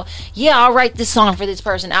person out. Yeah, I'll write this song for this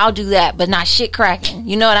person. I'll do that, but not shit cracking.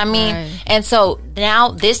 You know what I mean? Right. And so now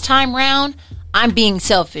this time round, I'm being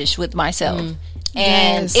selfish with myself.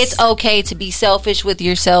 And it's okay to be selfish with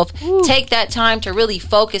yourself. Ooh. Take that time to really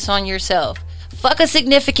focus on yourself. Fuck a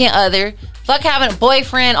significant other. Fuck having a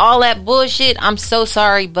boyfriend, all that bullshit. I'm so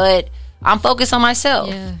sorry, but... I'm focused on myself.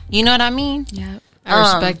 Yeah. You know what I mean? Yeah. I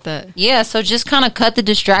respect that. Yeah, so just kind of cut the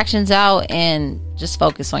distractions out and just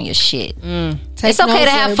focus on your shit. It's okay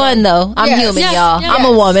to have fun, though. I'm human, y'all. I'm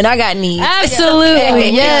a woman. I got needs.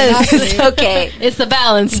 Absolutely. Yes. It's okay. It's the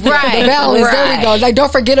balance. Right. The balance. Right. There we go. Like,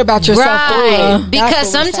 don't forget about yourself. Right.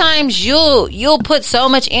 Because sometimes you'll put so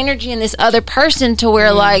much energy in this other person to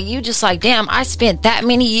where, like, you just like, damn, I spent that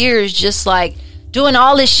many years just, like, doing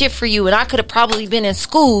all this shit for you, and I could have probably been in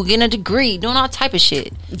school, getting a degree, doing all type of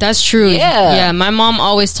shit. That's true. Yeah. My mom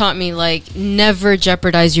always taught me, like, never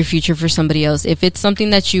jeopardize your future for somebody else. If it's something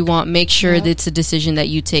that you want, make sure that it's a decision that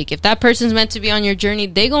you take. If that person's meant to be on your journey,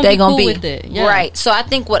 they gonna be cool with it. Yeah. Right. So I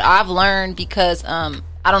think what I've learned, because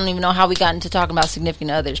I don't even know how we got into talking about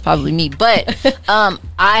significant others, probably me, but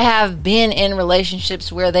I have been in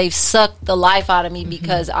relationships where they've sucked the life out of me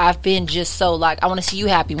because I've been just so like, I want to see you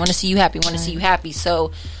happy, want to see you happy, want to see you happy.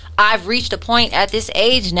 So I've reached a point at this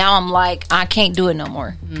age now, I'm like, I can't do it no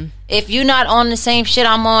more. If you're not on the same shit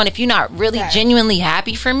I'm on, if you're not really genuinely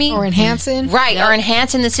happy for me, or enhancing or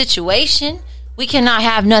enhancing the situation, we cannot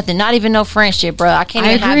have nothing, not even no friendship, bro. I can't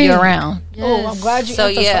even have you around. Yes. Oh, I'm glad you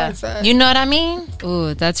emphasized that. You know what I mean?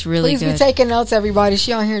 Oh, that's really good. Please be taking notes, everybody.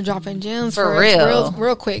 She on here dropping gems for real.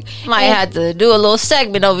 Real quick. Might have to do a little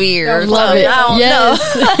segment over here. I love it.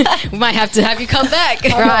 I don't know. We might have to have you come back.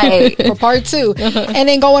 Right. For part 2. And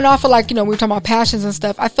then going off of, like, we were talking about passions and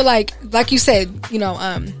stuff. I feel like you said,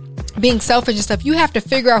 being selfish and stuff, you have to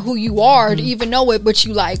figure out who you are to even know what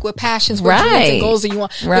you like, what passions, what dreams and goals that you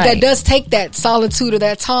want. But that does take that solitude or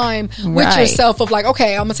that time with yourself of like,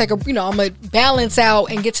 okay, I'm gonna balance out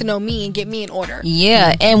and get to know me and get me in order.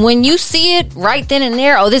 Yeah, and when you see it right then and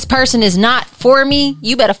there, this person is not for me,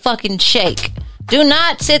 you better fucking shake. Do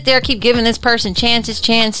not sit there, keep giving this person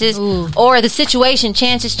chances, or the situation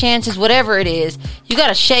chances, whatever it is. You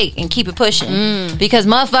gotta shake and keep it pushing because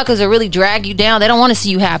motherfuckers will really drag you down. They don't want to see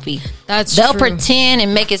you happy. They'll pretend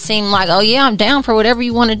and make it seem like, oh yeah, I'm down for whatever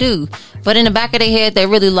you want to do. But in the back of their head, they're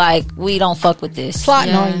really like, we don't fuck with this.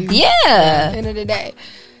 Plotting on you. Yeah. At the end of the day.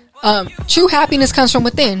 True happiness comes from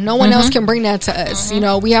within. No one else can bring that to us.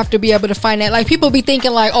 We have to be able to find that. Like, people be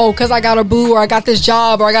thinking like, oh, because I got a boo or I got this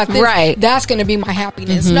job or I got this, that's going to be my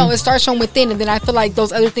happiness. No, it starts from within, and then I feel like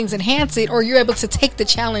those other things enhance it, or you're able to take the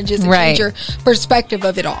challenges and change your perspective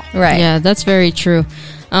of it all. Right. Yeah, that's very true.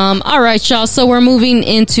 All right, y'all. So we're moving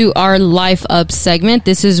into our Life Up segment.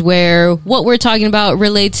 This is where what we're talking about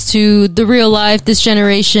relates to the real life, this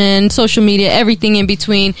generation, social media, everything in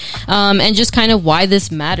between, and just kind of why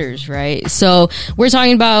this matters, right? So we're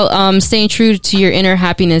talking about staying true to your inner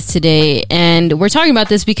happiness today. And we're talking about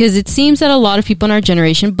this because it seems that a lot of people in our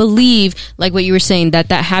generation believe, like what you were saying, that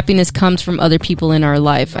happiness comes from other people in our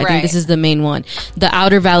life. I think this is the main one. The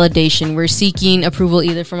outer validation. We're seeking approval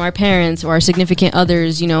either from our parents or our significant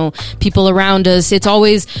others, people around us. It's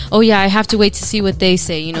always, oh yeah, I have to wait to see what they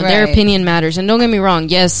say. Their opinion matters. And don't get me wrong.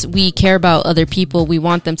 Yes, we care about other people. We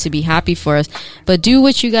want them to be happy for us, but do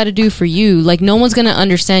what you got to do for you. Like, no one's going to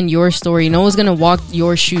understand your story. No one's going to walk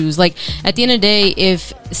your shoes. Like, at the end of the day,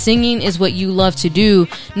 if singing is what you love to do,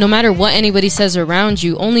 no matter what anybody says around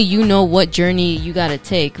you, only you know what journey you got to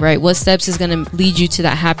take, right? What steps is going to lead you to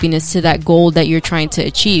that happiness, to that goal that you're trying to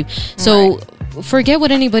achieve. So forget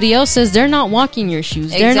what anybody else says. They're not walking your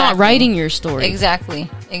shoes. They're not writing your story. Exactly.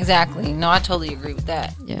 No, I totally agree with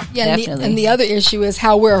that. Yeah, definitely. And the other issue is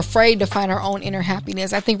how we're afraid to find our own inner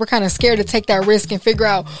happiness. I think we're kind of scared to take that risk and figure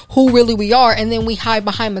out who really we are, and then we hide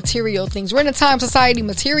behind material things. We're in a time society,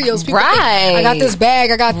 materials. People think, I got this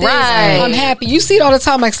bag, I got this, I'm happy. You see it all the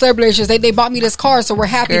time, like celebrations. They bought me this car, so we're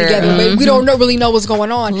happy together. But we don't really know what's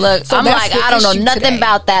going on. Look, so I'm like, I don't know nothing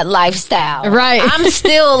about that lifestyle. Right. I'm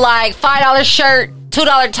still like $5 shirt,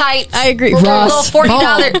 $2 tights. I agree. Ross.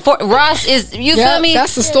 $40. Ross is, you feel me?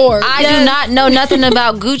 That's the store. I do not know nothing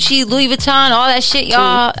about Gucci, Louis Vuitton, all that shit,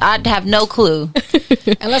 y'all. I'd have no clue.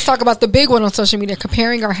 And let's talk about the big one on social media,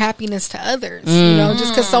 comparing our happiness to others.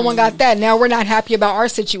 Just because someone got that, now we're not happy about our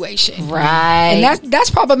situation. Right. And that's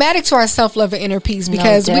problematic to our self-love and inner peace,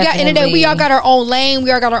 because we got internet, we all got our own lane,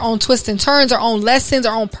 we all got our own twists and turns, our own lessons,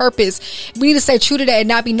 our own purpose. We need to stay true to that and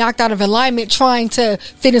not be knocked out of alignment trying to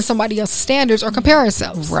fit in somebody else's standards or compare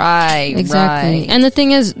ourselves. Right. Exactly. And the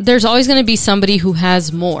thing is, there's always going to be somebody who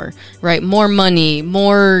has more, right? More money,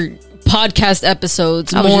 more podcast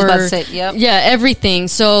episodes, more, everything.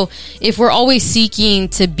 So if we're always seeking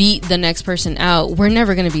to beat the next person out, we're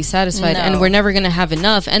never going to be satisfied, and we're never going to have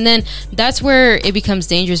enough. And then that's where it becomes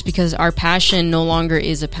dangerous, because our passion no longer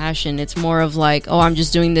is a passion. It's more of like, oh, I'm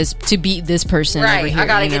just doing this to beat this person. Right. Over here, I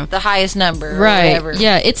got to get the highest number. Right. Or whatever.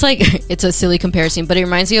 Yeah. It's like, it's a silly comparison, but it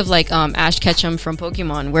reminds me of like Ash Ketchum from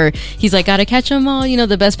Pokemon, where he's like, gotta catch them all,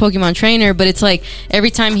 the best Pokemon trainer. But it's like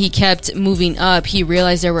every time he kept moving up, he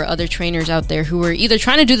realized there were other trainers out there who were either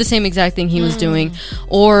trying to do the same exact thing he was doing,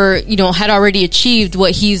 or had already achieved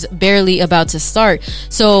what he's barely about to start.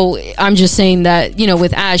 So I'm just saying that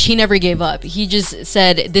with Ash, he never gave up. He just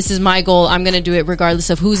said, this is my goal, I'm gonna do it regardless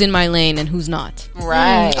of who's in my lane and who's not.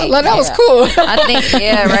 Right. That was cool.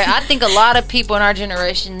 I think a lot of people in our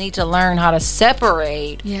generation need to learn how to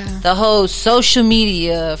separate the whole social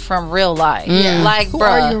media from real life. Like, who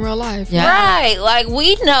are you in real life? Right. Like,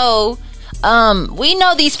 we know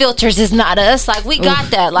these filters is not us. Like, we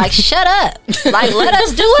got that. Like, shut up. Like, let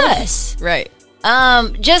us do us. Right.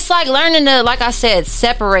 Just like learning to, like I said,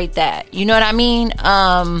 separate that. You know what I mean?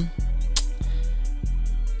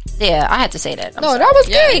 Yeah, I had to say that. That was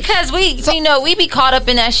good. Because we be caught up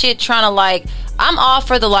in that shit trying to, like, I'm all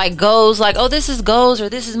for the, like, goals, like, oh, this is goals or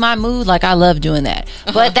this is my mood. Like, I love doing that.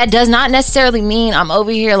 But that does not necessarily mean I'm over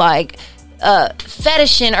here, like,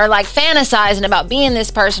 fetishing or like fantasizing about being this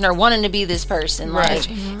person or wanting to be this person. Like,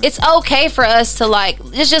 it's okay for us to, like,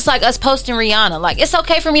 it's just like us posting Rihanna. Like, it's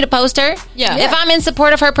okay for me to post her. If I'm in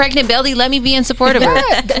support of her pregnant belly, let me be in support of her.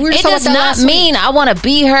 It does not mean I want to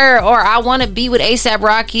be her or I want to be with A$AP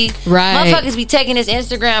Rocky. Right. Motherfuckers be taking this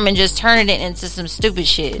Instagram and just turning it into some stupid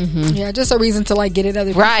shit. Yeah, just a reason to, like, get at other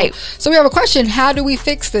people. Right. So we have a question. How do we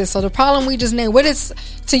fix this? So the problem we just named, what is,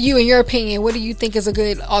 to you, in your opinion, what do you think is a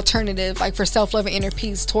good alternative, like, for self-love and inner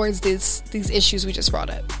peace towards these issues we just brought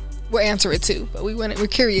up? We'll answer it too, but we're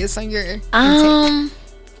curious on your take.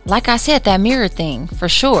 Like I said, that mirror thing, for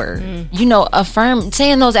sure.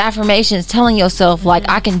 Saying those affirmations, telling yourself, like,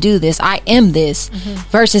 I can do this, I am this,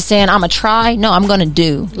 versus saying, I'm gonna try. No, I'm gonna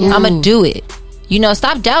do. I'm gonna do it.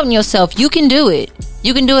 Stop doubting yourself. You can do it.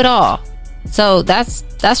 You can do it all. So that's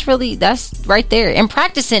right there. And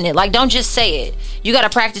practicing it. Like, don't just say it. You gotta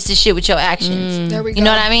practice this shit with your actions. There we go. You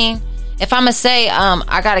know what I mean? If I'm gonna say,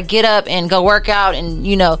 I gotta get up and go work out and,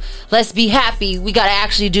 let's be happy, we gotta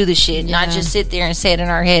actually do the shit, not just sit there and say it in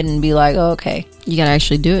our head and be like, oh, okay. You gotta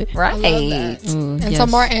actually do it. Right. I love that. And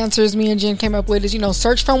some more answers me and Jen came up with is,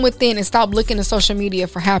 search from within and stop looking to social media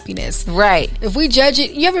for happiness. Right. If we judge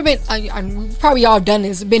it, you ever been, probably all done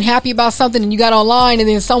this, been happy about something and you got online and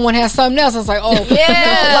then someone has something else, it's like, oh,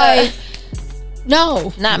 yeah. like,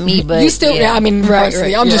 No, not me, but you still. Yeah. I mean, right.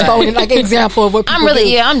 I'm just throwing like an example of what people I'm really. do.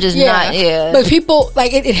 Yeah, I'm just not. Yeah, but people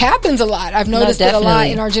like it happens a lot. I've noticed it a lot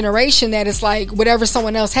in our generation that it's like whatever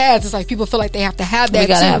someone else has, it's like people feel like they have to have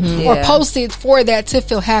that too, or post it for that to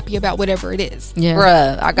feel happy about whatever it is. Yeah,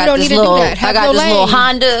 bruh, I got this little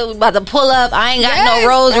Honda about to pull up. I ain't got no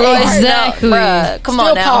Rolls Royce. Exactly, bruh. Come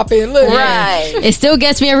on now, popping, right? It still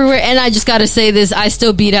gets me everywhere, and I just got to say this: I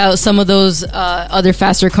still beat out some of those other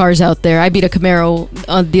faster cars out there. I beat a Camaro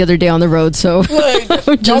the other day on the road, so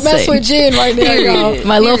don't mess with Jen right now, y'all.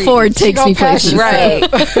 My little Ford takes me places, right?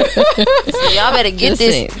 So y'all better get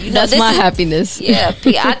this. You know, that's my happiness. Yeah,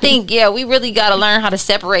 I think we really got to learn how to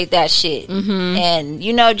separate that shit, and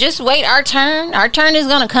you know, just wait our turn. Our turn is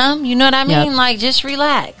gonna come. You know what I mean? Like, just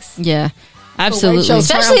relax. Yeah. Absolutely.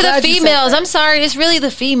 Especially the females. I'm sorry, it's really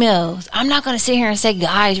the females. I'm not going to sit here and say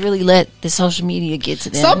guys really let the social media get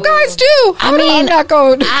to them. Some guys do. I mean, I'm not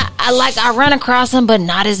going. I run across them, but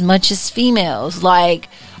not as much as females. Like,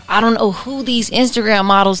 I don't know who these Instagram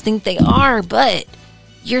models think they are, but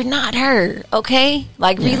you're not her, okay?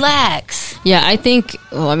 Like, relax. Yeah, I think.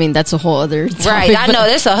 Well, I mean, that's a whole other topic, right. I know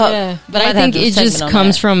that's a whole. Yeah, but I think it just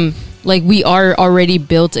comes from like we are already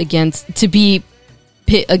built to be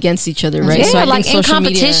pit against each other, right? Yeah, so I like think in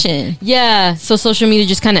competition. So social media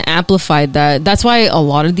just kind of amplified that. That's why a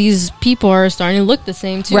lot of these people are starting to look the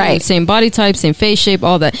same too. Right. Same body type, same face shape,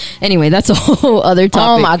 all that. Anyway, that's a whole other topic.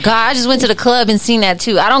 Oh my God, I just went to the club and seen that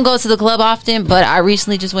too. I don't go to the club often, but I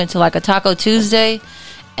recently just went to like a Taco Tuesday,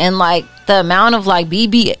 and like the amount of like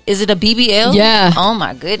is it a BBL? Yeah. Oh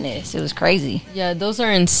my goodness, it was crazy. Yeah, those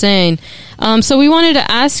are insane. So we wanted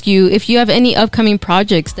to ask you if you have any upcoming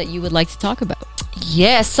projects that you would like to talk about.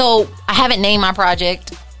 Yeah, so I haven't named my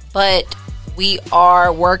project, but we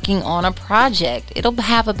are working on a project. It'll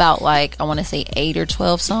have about like, I want to say 8 or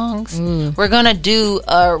 12 songs. We're going to do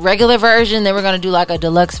a regular version, then we're going to do like a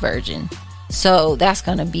deluxe version. So that's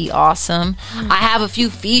going to be awesome. I have a few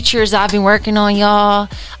features I've been working on, y'all.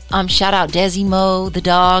 Shout out Desi Mo, the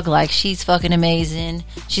dog. Like, she's fucking amazing.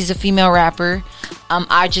 She's a female rapper.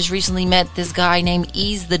 I just recently met this guy named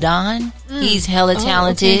Ease the Don. He's hella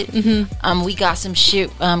talented. Okay. We got some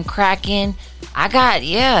shit cracking. I got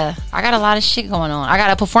a lot of shit going on. I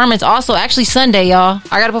got a performance also, actually Sunday, y'all.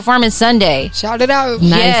 I got a performance Sunday. Shout it out.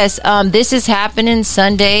 Nice. Yes, this is happening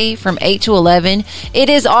Sunday from 8 to 11. It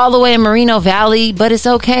is all the way in Moreno Valley, but it's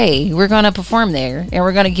okay. We're going to perform there, and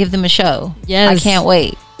we're going to give them a show. Yes. I can't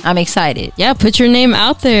wait. I'm excited. Yeah, put your name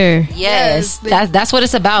out there. Yes, that's what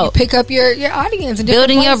it's about. You pick up your audience and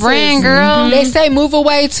building your brand, girl. They say move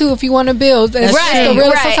away too if you want to build. That's right.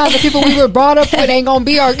 Sometimes the people we were brought up with ain't gonna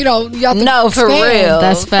be our. You have to no, for real.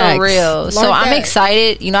 That's facts. For real. So I'm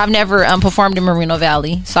excited. I've never performed in Moreno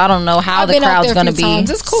Valley, so I don't know how the crowd's gonna be.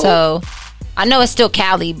 It's cool. So I know it's still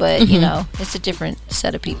Cali, but it's a different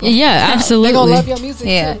set of people. Yeah, absolutely. They're gonna love your music.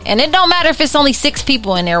 Yeah, too. and it don't matter if it's only 6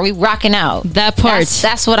 people in there. We rocking out. That part.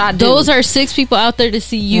 That's what I do. Those are 6 people out there to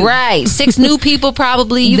see you. Right, 6 new people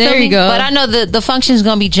probably. There you go. But I know the function's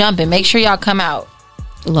gonna be jumping. Make sure y'all come out.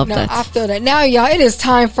 Love that. I feel that. Now, y'all, it is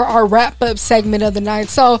time for our wrap-up segment of the night.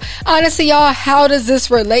 So, honestly, y'all, how does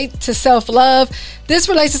this relate to self-love? This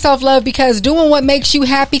relates to self-love because doing what makes you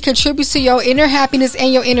happy contributes to your inner happiness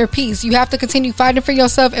and your inner peace. You have to continue fighting for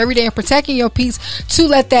yourself every day and protecting your peace to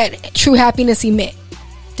let that true happiness emit.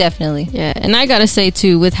 Definitely. Yeah, and I gotta say,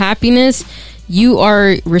 too, with happiness, you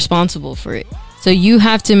are responsible for it. So you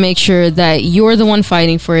have to make sure that you're the one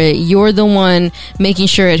fighting for it. You're the one making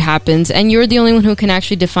sure it happens. And you're the only one who can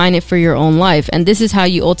actually define it for your own life. And this is how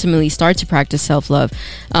you ultimately start to practice self-love.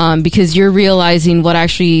 Because you're realizing what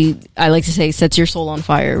actually, I like to say, sets your soul on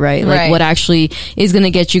fire, right? Like what actually is going to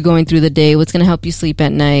get you going through the day, what's going to help you sleep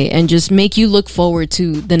at night, and just make you look forward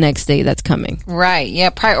to the next day that's coming. Right. Yeah.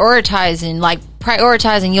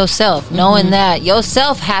 Prioritizing yourself, knowing that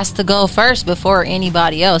yourself has to go first before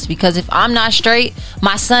anybody else, because if I'm not straight,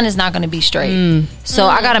 my son is not going to be straight. So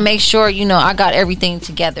I got to make sure I got everything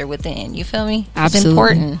together within. You feel me? Absolutely. It's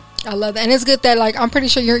important. I love that, and it's good that I'm pretty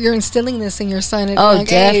sure you're instilling this in your son. At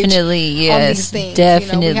definitely, age yes, on these things.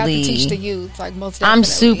 definitely. We have to teach the youth, most definitely. I'm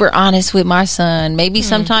super honest with my son. Maybe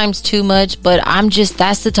sometimes too much, but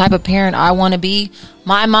that's the type of parent I want to be.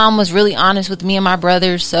 My mom was really honest with me and my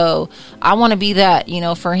brothers, so I want to be that,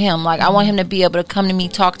 for him. Like, I want him to be able to come to me,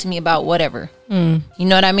 talk to me about whatever. You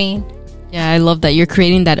know what I mean? Yeah, I love that you're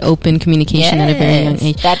creating that open communication at a very young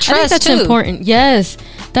age. That trust, I think that's too. important. Yes,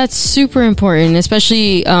 that's super important,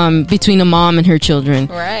 especially between a mom and her children.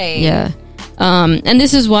 Right. Yeah. And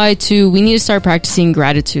this is why, too, we need to start practicing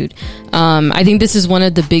gratitude. I think this is one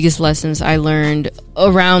of the biggest lessons I learned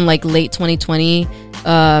around late 2020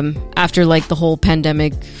 after like the whole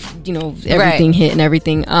pandemic, you know, everything hit and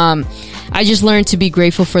everything. I just learned to be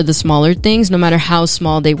grateful for the smaller things, no matter how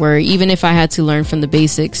small they were. Even if I had to learn from the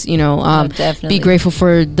basics, you know, be grateful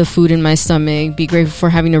for the food in my stomach, be grateful for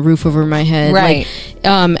having a roof over my head. Right.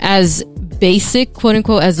 Like, as basic, quote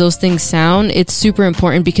unquote, as those things sound, it's super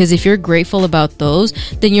important, because if you're grateful about those,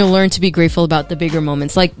 then you'll learn to be grateful about the bigger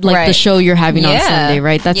moments, like the show you're having on Sunday,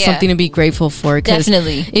 right? That's something to be grateful for.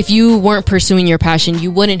 Definitely. If you weren't pursuing your passion, you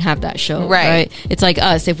wouldn't have that show, right? It's like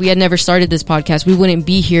us. If we had never started this podcast, we wouldn't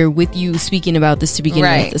be here with you speaking about this to begin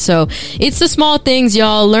with. So it's the small things,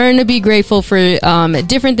 y'all. Learn to be grateful for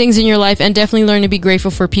different things in your life, and definitely learn to be grateful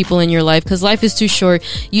for people in your life, because life is too short.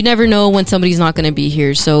 You never know when somebody's not going to be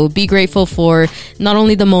here. So be grateful for not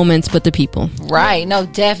only the moments but the people. Right. No,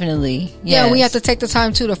 definitely. Yes. Yeah, we have to take the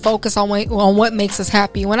time too to focus on what makes us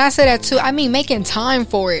happy. When I say that too, I mean making time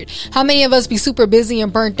for it. How many of us be super busy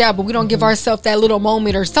and burnt out, but we don't give ourselves that little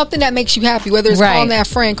moment or something that makes you happy, whether it's calling that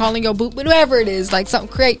friend, calling your boo, whatever it is, like something,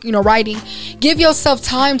 create, you know, writing. Give yourself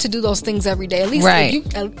time to do those things every day. At least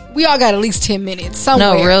we all got at least 10 minutes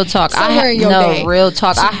somewhere. No, real talk. Real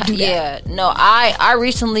talk. I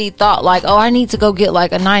recently thought like, oh, I need to go get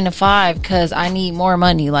like a 9-to-5 because I need more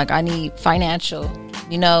money. Like I need financial,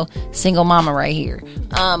 you know, single mama right here.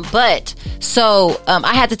 But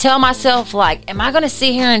I had to tell myself like, am I going to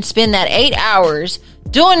sit here and spend that 8 hours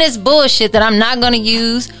doing this bullshit that I'm not going to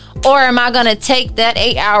use? Or am I going to take that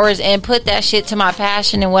 8 hours and put that shit to my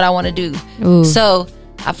passion and what I want to do? Ooh. So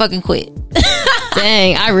I fucking quit.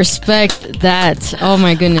 Dang, I respect that. Oh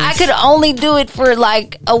my goodness. I could only do it for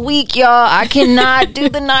like a week, y'all. I cannot do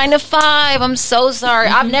the 9-to-5. I'm so sorry.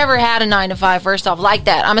 I've never had a 9-to-5, first off, like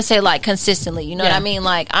that. I'm gonna say like consistently. You know what I mean?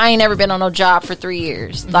 Like I ain't never been on no job for 3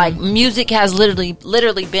 years. Like music has literally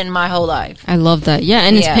been my whole life. I love that. Yeah,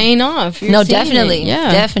 and it's paying off. You're definitely.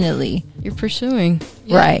 Yeah. Definitely. You're pursuing.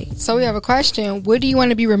 Yeah. Right. So we have a question. What do you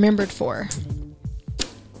want to be remembered for?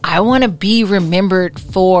 I want to be remembered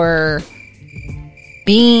for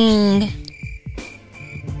being,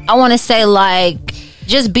 I want to say like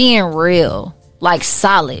just being real, like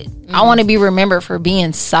solid. I want to be remembered for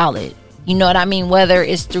being solid. You know what I mean? Whether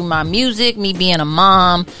it's through my music, me being a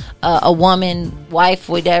mom, a woman, wife,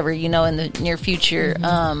 whatever, you know, in the near future,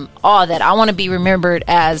 all that. I want to be remembered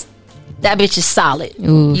as that bitch is solid.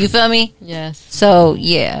 Ooh. You feel me? Yes. So,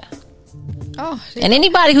 yeah. Oh, and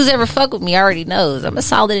anybody who's ever fucked with me already knows I'm a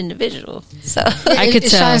solid individual. So I could tell. It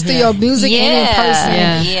shines through your music and in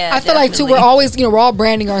person. Yeah, I feel like too. We're always, you know, we're all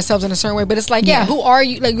branding ourselves in a certain way, but it's like, who are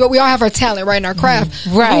you? Like we all have our talent, right, in our craft.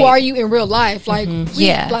 Right. Who are you in real life? Like,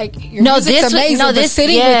 like your music's amazing. But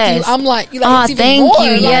sitting with you, I'm like, oh, thank more,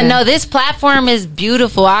 you. Like, yeah, no, this platform is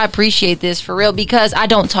beautiful. I appreciate this for real because I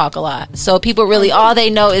don't talk a lot, so people really all they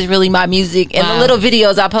know is really my music and the little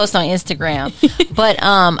videos I post on Instagram. But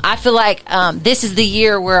I feel like this is the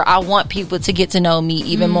year where I want people to get to know me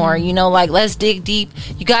even more. You know, like let's dig deep.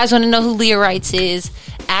 You guys want to know who Leah Wrights is?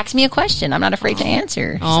 Ask me a question. I'm not afraid to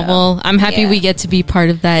answer. Oh, well, I'm happy we get to be part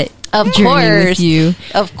of that. Of journey course, with you.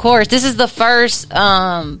 Of course. This is the first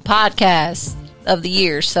podcast of the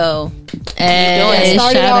year, so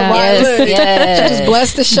started out right. Yes. Just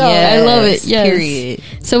bless the show. Yes. I love it. Yes. Period.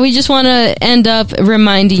 So we just want to end up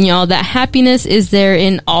reminding y'all that happiness is there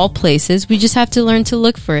in all places. We just have to learn to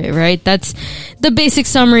look for it, right? That's the basic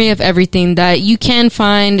summary of everything, that you can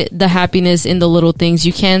find the happiness in the little things.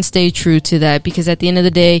 You can stay true to that because at the end of the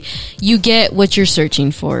day, you get what you're searching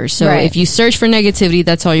for. So if you search for negativity,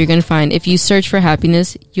 that's all you're going to find. If you search for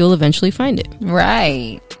happiness, you'll eventually find it.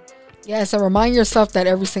 Right. Yeah, so remind yourself that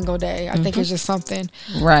every single day. I think it's just something.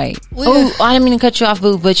 Right. I didn't mean to cut you off,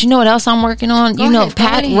 Boo, but you know what else I'm working on? Go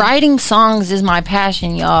ahead, writing songs is my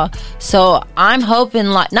passion, y'all. So I'm hoping,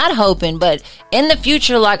 like, not hoping, but in the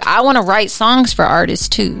future, like, I want to write songs for artists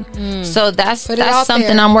too. So that's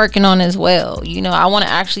something I'm working on as well. You know, I want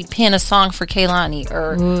to actually pen a song for Kehlani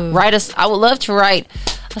or I would love to write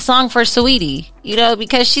a song for Saweetie, you know,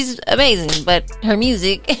 because she's amazing, but her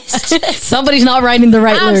music is just, somebody's not writing the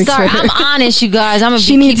right lyrics. I'm sorry, I'm honest, you guys. I'm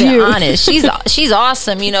she needs you. Honest. She's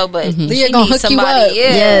awesome, you know, but she Leah gonna needs hook somebody. You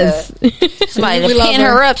up. Yes, somebody to pin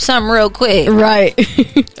her up something real quick. Right.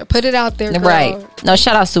 Put it out there, girl. Right. No,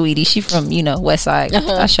 shout out Saweetie. She from West Side.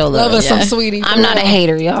 I show love us some Saweetie. I'm not a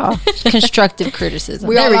hater, y'all. Constructive criticism.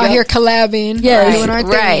 We all out here collabing. Yes, doing our thing.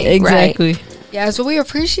 Right. Exactly. Yeah, so we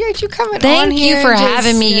appreciate you coming Thank on here. Thank you for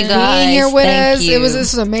having me, you guys. Being here with Thank us. you. This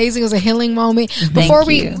was amazing. It was a healing moment. Before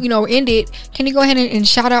we end it, can you go ahead and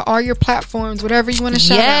shout out all your platforms, whatever you want to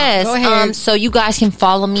shout out? Go ahead. So you guys can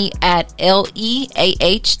follow me at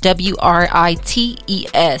LeahWrites.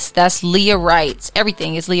 That's Leah Wrights.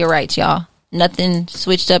 Everything is Leah Wrights, y'all. Nothing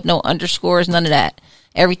switched up, no underscores, none of that.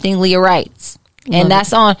 everything Leah Writes. And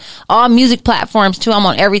that's on all music platforms too. I'm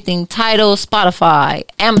on everything. Tidal, Spotify,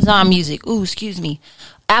 Amazon Music.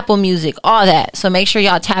 Apple Music, all that. So make sure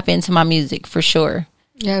y'all tap into my music for sure.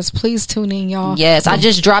 Yes, please tune in, y'all. Yes, I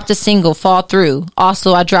just dropped a single, Fall Through.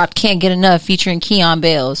 Also, I dropped Can't Get Enough featuring Keon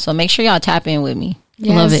Bales. So make sure y'all tap in with me.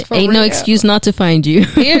 Yes, love it. Ain't no excuse not to find you.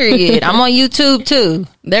 Period. I'm on YouTube too.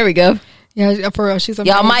 There we go. Yeah, for real, she's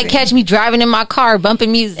amazing. Y'all might catch me driving in my car,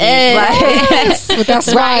 bumping music, with that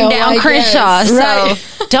smile, riding down Crenshaw.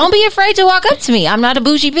 So don't be afraid to walk up to me. I'm not a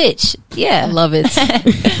bougie bitch. Yeah, I love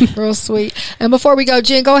it. Real sweet. And before we go,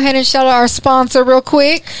 Jen, go ahead and shout out our sponsor real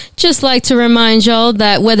quick. Just like to remind y'all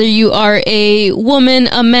that whether you are a woman,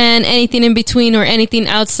 a man, anything in between, or anything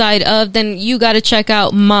outside of, then you got to check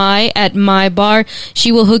out at My Bar.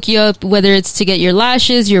 She will hook you up, whether it's to get your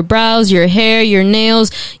lashes, your brows, your hair, your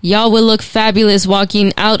nails. Y'all will look fabulous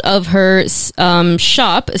walking out of her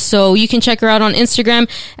shop. So you can check her out on Instagram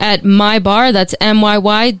at My Bar. That's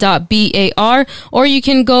MYY.BAR. Or you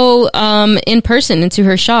can go in person into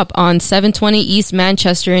her shop on 720 East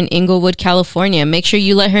Manchester in Inglewood, California. Make sure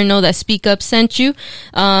you let her know that Speak Up sent you.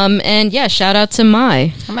 And yeah, shout out to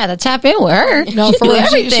Mai. I'm about to tap in with her. No, for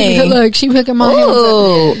everything. She hooking my hands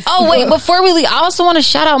up. Oh, wait, before we leave, I also want to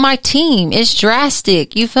shout out my team. It's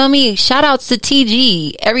drastic. You feel me? Shout outs to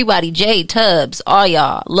TG, everybody, Jay, Tubbs, all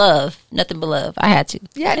y'all. Love. Nothing but love. I had to.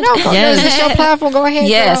 Yeah, no, yes. This is your platform. Go ahead.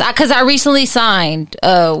 Yes, because I recently signed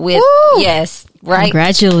with, yes. Right.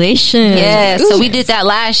 Congratulations. Yeah. So we did that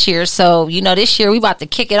last year. So, this year we about to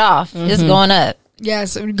kick it off. It's going up.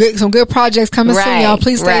 Yes. Some good projects coming soon, y'all.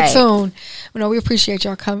 Please stay tuned. We appreciate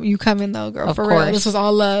y'all coming though, girl. Of for course. Real. This was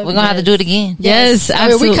all love. We're going to have to do it again. Yes,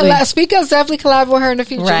 absolutely. Speak Up's definitely collab with her in the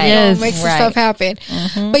future. Right. Yes. Make some stuff happen.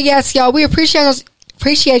 Mm-hmm. But yes, y'all, we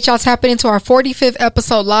appreciate y'all tapping into our 45th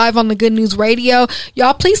episode live on the Good News Radio.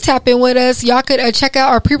 Y'all please tap in with us. Y'all could check out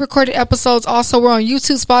our pre-recorded episodes. Also, we're on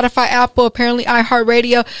YouTube, Spotify, Apple, apparently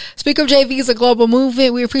iHeartRadio. Speak Up JV is a global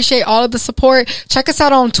movement. We appreciate all of the support. Check us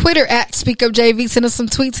out on Twitter at Speak Up JV. Send us some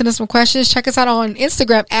tweets, send us some questions. Check us out on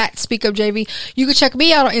Instagram at Speak Up JV. You can check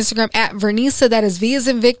me out on Instagram at Vernisa. That is V as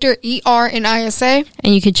in Victor, ERNISA.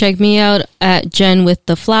 And you can check me out at Jen with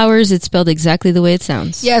the Flowers. It's spelled exactly the way it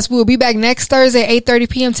sounds. Yes, we'll be back next Thursday at 8:30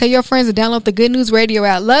 p.m. Tell your friends to download the Good News Radio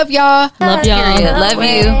app. Love y'all. Love y'all. Love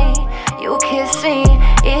you. You kiss me,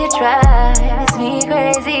 it drives me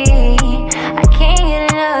crazy. I can't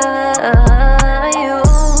get enough you.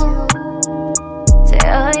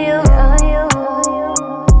 Tell you,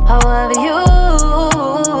 however you.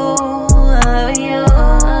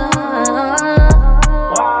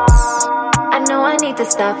 I know I need to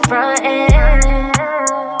stop fronting.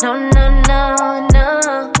 No.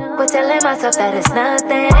 But telling myself that it's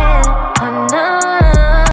nothing. Oh no.